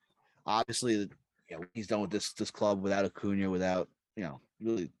 Obviously, he's done with this club without Acuna, without Acuna,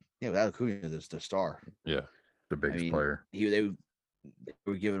 the star. Yeah, the biggest player. They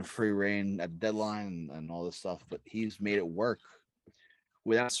were given free reign at the deadline and all this stuff, but he's made it work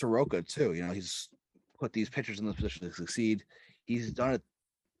without Soroka too. He's put these pitchers in this position to succeed. He's done it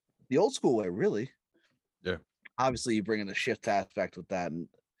the old school way, really. Yeah. Obviously, you bring in the shift aspect with that, and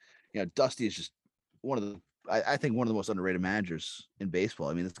Dusty is just I think one of the most underrated managers in baseball.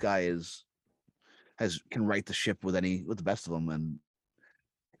 I mean, this guy can right the ship with the best of them, and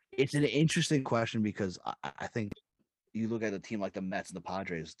it's an interesting question because I think you look at a team like the Mets and the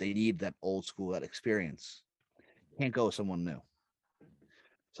Padres, they need that old school, that experience. Can't go with someone new.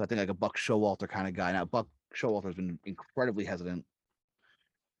 So I think like a Buck Showalter kind of guy. Now, Buck Showalter has been incredibly hesitant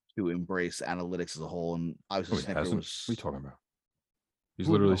to embrace analytics as a whole, and obviously What are you talking about? He's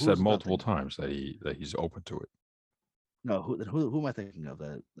literally said multiple times that he's open to it. No, who am I thinking of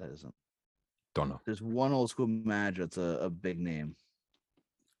that isn't? Don't know. There's one old school manager that's a big name.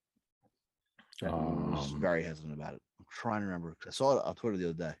 I was very hesitant about it. I'm trying to remember. I saw it on Twitter the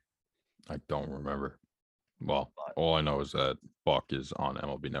other day. I don't remember. Well, all I know is that Buck is on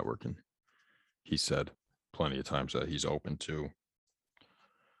MLB Network, and he said plenty of times that he's open to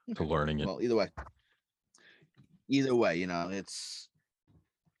learning it. Well, either way, you know, it's.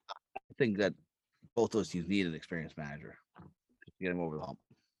 I think that both those teams need an experienced manager to get them over the hump.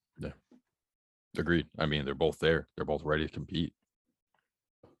 Yeah, agreed. I mean, they're both there. They're both ready to compete.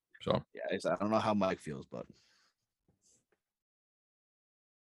 So yeah, I don't know how Mike feels, but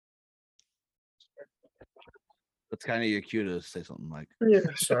that's kind of your cue to say something like. Yeah,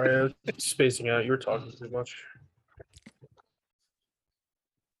 sorry, I was spacing out. You were talking too much.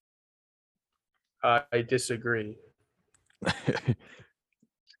 I disagree.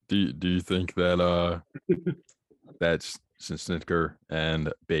 Do you think that that's since Snitker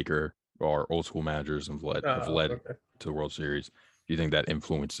and Baker are old school managers and have led to the World Series, do you think that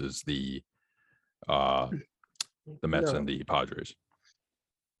influences the Mets and the Padres?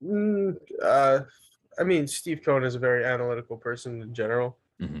 I mean, Steve Cohen is a very analytical person in general.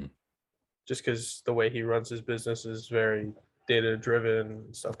 Mm-hmm. Just because the way he runs his business is very data driven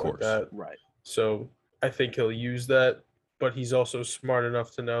and stuff like that. Right. So I think he'll use that, but he's also smart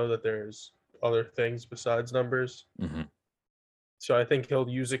enough to know that there's other things besides numbers. Mm-hmm. So I think he'll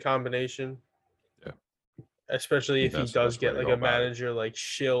use a combination. Yeah. Especially if he does get like a manager like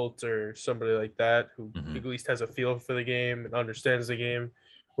Schilt or somebody like that who at least has a feel for the game and understands the game,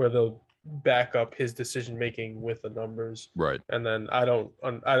 where they'll back up his decision making with the numbers. Right. And then I don't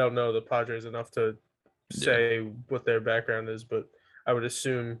know the Padres enough to say what their background is, but I would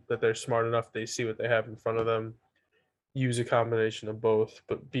assume that they're smart enough. They see what they have in front of them, use a combination of both,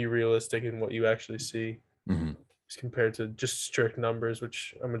 but be realistic in what you actually see as compared to just strict numbers,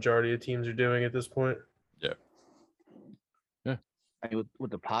 which a majority of teams are doing at this point. Yeah. Yeah. I mean,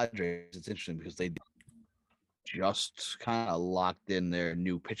 with the Padres, it's interesting because they just kind of locked in their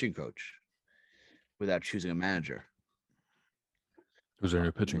new pitching coach without choosing a manager. Who's their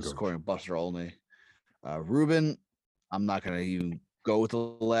new pitching coach? According to Buster Olney. Ruben, I'm not going to even go with the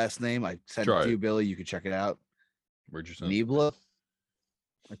last name. I sent it to you, Billy. You can check it out. Where'd you send Niebla?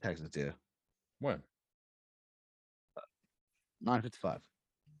 I texted it to you. When? 9:55.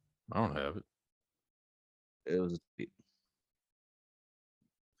 I don't have it. It was a tweet.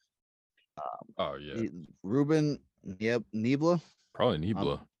 Oh yeah. Ruben, yep, Niebla. Probably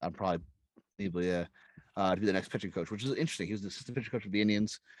Niebla. I'm probably Niebla, yeah. To be the next pitching coach, which is interesting. He was the assistant pitching coach of the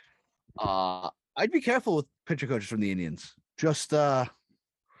Indians. I'd be careful with pitching coaches from the Indians, just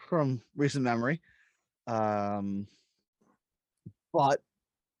from recent memory. But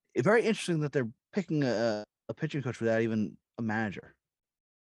it's very interesting that they're picking a pitching coach without even a manager.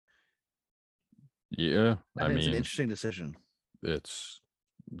 Yeah, I mean, it's an interesting decision.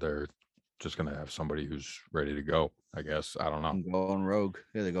 They're just gonna have somebody who's ready to go. I guess I don't know. Going rogue.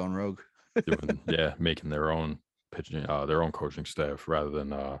 Yeah, they're going rogue. Making their own pitching, their own coaching staff rather than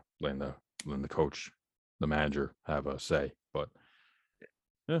letting the coach, the manager, have a say. But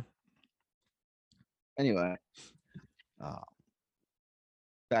yeah. Anyway,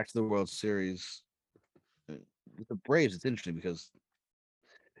 back to the World Series. With the Braves, it's interesting because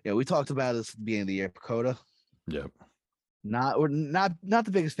we talked about this at the beginning of the year. PECOTA. Yep. We're not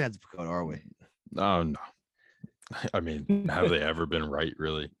the biggest fans of PECOTA, are we? No. I mean, have they ever been right,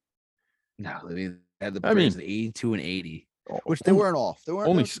 really? No, I mean, they had the Braves at 82 and 80, which they weren't off. They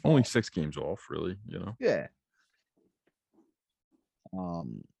weren't only 6 games off, really. Yeah.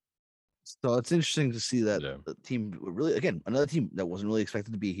 So it's interesting to see that the team really, again, another team that wasn't really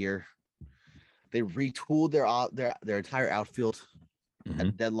expected to be here. They retooled their entire outfield at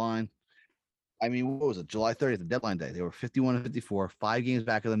the deadline. I mean, what was it? July 30th, the deadline day. They were 51 and 54, 5 games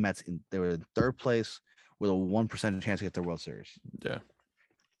back of the Mets. They were in third place with a 1% chance to get their World Series. Yeah.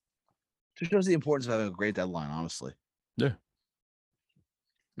 Just shows the importance of having a great deadline, honestly. Yeah.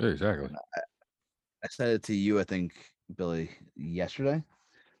 Yeah, exactly. I said it to you, I think, Billy, yesterday.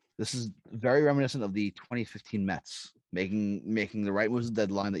 This is very reminiscent of the 2015 Mets making the right moves at the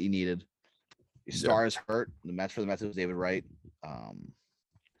deadline that you needed. Your star is hurt. The Mets it was David Wright.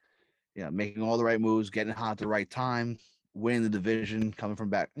 Making all the right moves, getting hot at the right time, winning the division, coming from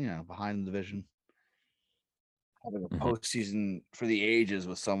back, behind the division. Having a postseason for the ages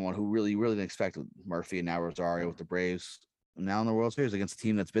with someone who really, really didn't expect it. Murphy and now Rosario with the Braves. Now in the World Series against a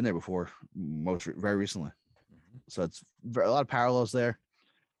team that's been there before, very recently. So it's a lot of parallels there.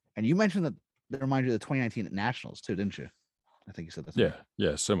 And you mentioned that they remind you of the 2019 Nationals too, didn't you? I think you said that.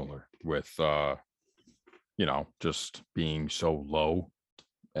 Yeah, similar with just being so low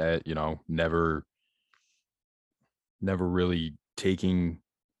at never really taking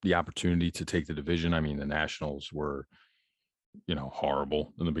the opportunity to take the division. I mean, the Nationals were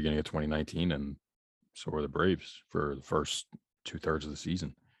horrible in the beginning of 2019, and so were the Braves for the first 2/3 of the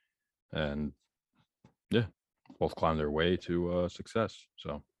season, and both climbed their way to success.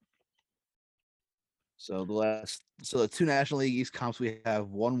 So the two National League East comps we have,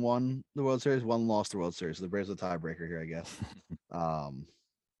 one won the World Series, one lost the World Series. So the Braves are the tiebreaker here, I guess.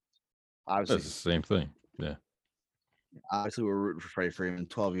 Obviously, it's the same thing. Yeah. Obviously, we're rooting for Freddie Freeman.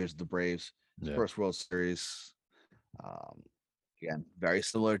 12 years of the Braves, first World Series. Again, very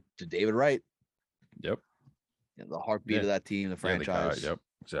similar to David Wright. Yep. The heartbeat of that team, the franchise. Yep,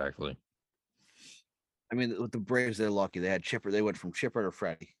 exactly. I mean, with the Braves, they're lucky. They had Chipper. They went from Chipper to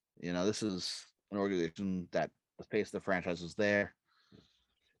Freddie. This is an organization that the face of the franchise was there.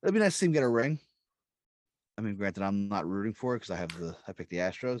 It'd be nice to see him get a ring. I mean, granted, I'm not rooting for it because I picked the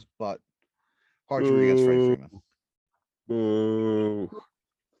Astros, but hard to root against Freddie Freeman.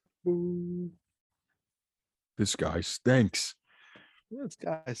 This guy stinks. This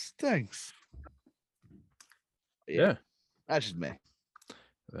guy stinks. Yeah. That's just me.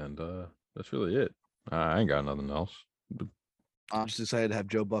 And that's really it. I ain't got nothing else. I'm just excited to have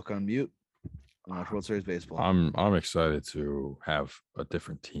Joe Buck on mute and watch World Series baseball. I'm excited to have a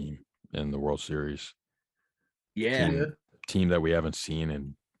different team in the World Series. Yeah. Team that we haven't seen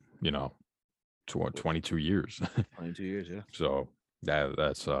in 22 years. 22 years, yeah. So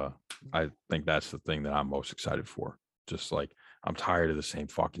that's I think that's the thing that I'm most excited for. Just like I'm tired of the same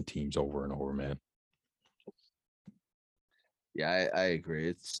fucking teams over and over, man. Yeah, I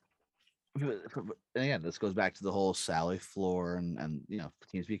agree. And again, this goes back to the whole salary floor and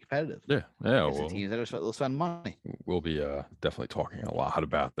teams be competitive. Yeah. Well, teams that will spend money. We'll be definitely talking a lot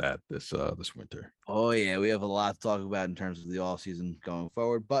about that this winter. Oh yeah, we have a lot to talk about in terms of the off season going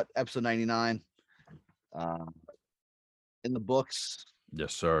forward. But episode 99, in the books.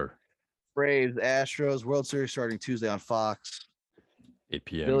 Yes, sir. Braves, Astros, World Series starting Tuesday on Fox. 8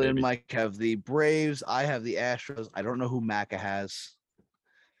 p.m. Billy and Mike have the Braves. I have the Astros. I don't know who Macca has.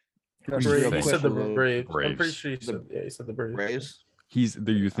 He said the Braves. I'm pretty sure he said the Braves. Do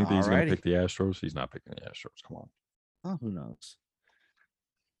you think that he's going to pick the Astros? He's not picking the Astros. Come on. Oh, who knows?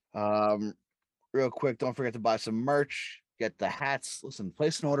 Real quick, don't forget to buy some merch. Get the hats. Listen,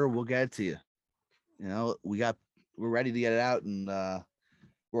 place an order. We'll get it to you. We're ready to get it out and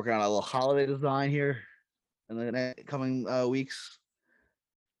working on a little holiday design here in the coming weeks.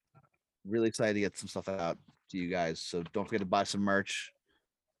 Really excited to get some stuff out to you guys. So don't forget to buy some merch,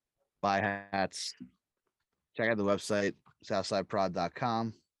 buy hats, check out the website,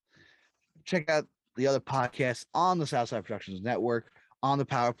 southsideprod.com. Check out the other podcasts on the Southside Productions Network, on the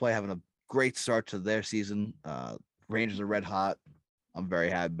Power Play, having a great start to their season. Rangers are red hot. I'm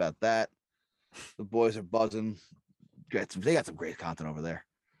very happy about that. The boys are buzzing. They got some great content over there.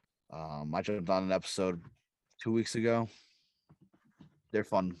 I jumped on an episode 2 weeks ago. They're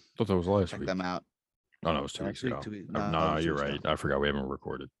fun. I thought that was last week. Check them out. Oh, no, it was 2 weeks ago. No, you're right. I forgot we haven't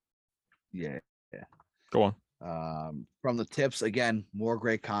recorded. Yeah. Go on. From the tips, again, more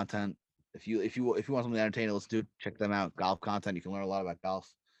great content. If you want something entertaining, let's check them out. Golf content. You can learn a lot about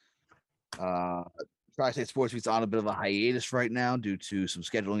golf. Tri-State Sports Beat's on a bit of a hiatus right now due to some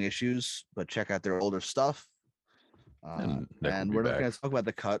scheduling issues, but check out their older stuff. And we're not going to talk about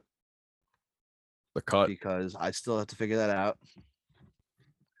the cut. The cut. Because I still have to figure that out.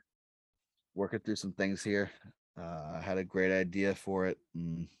 Working through some things here. I had a great idea for it.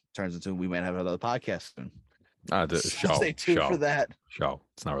 And turns into we might have another podcast soon. Show. Stay tuned for that. Show.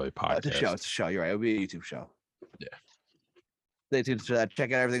 It's not really a podcast. It's a show. You're right. It'll be a YouTube show. Yeah. Stay tuned for that.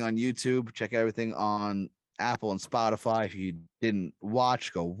 Check out everything on YouTube. Check out everything on Apple and Spotify. If you didn't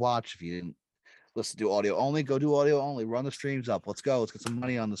watch, go watch. If you didn't listen to audio only, go do audio only. Run the streams up. Let's go. Let's get some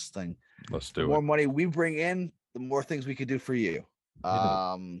money on this thing. Let's do it. The more money we bring in, the more things we could do for you.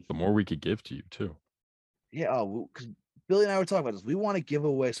 The more we could give to you too. Yeah, because Billy and I were talking about this. We want to give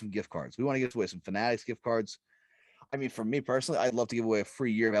away some gift cards. We want to give away some Fanatics gift cards. I mean, for me personally, I'd love to give away a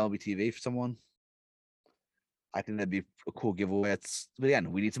free year of MLB TV for someone. I think that'd be a cool giveaway. But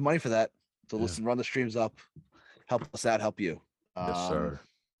again, we need some money for that. So listen, run the streams up, help us out, help you. Yes, sir.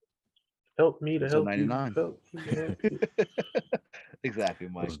 Help me to help 99. You. Help me. Exactly,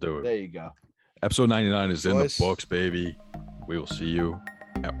 Mike. Let's do it. There you go. Episode 99 is in the books, baby. We will see you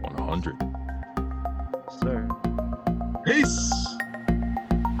at 100. Sir. Peace.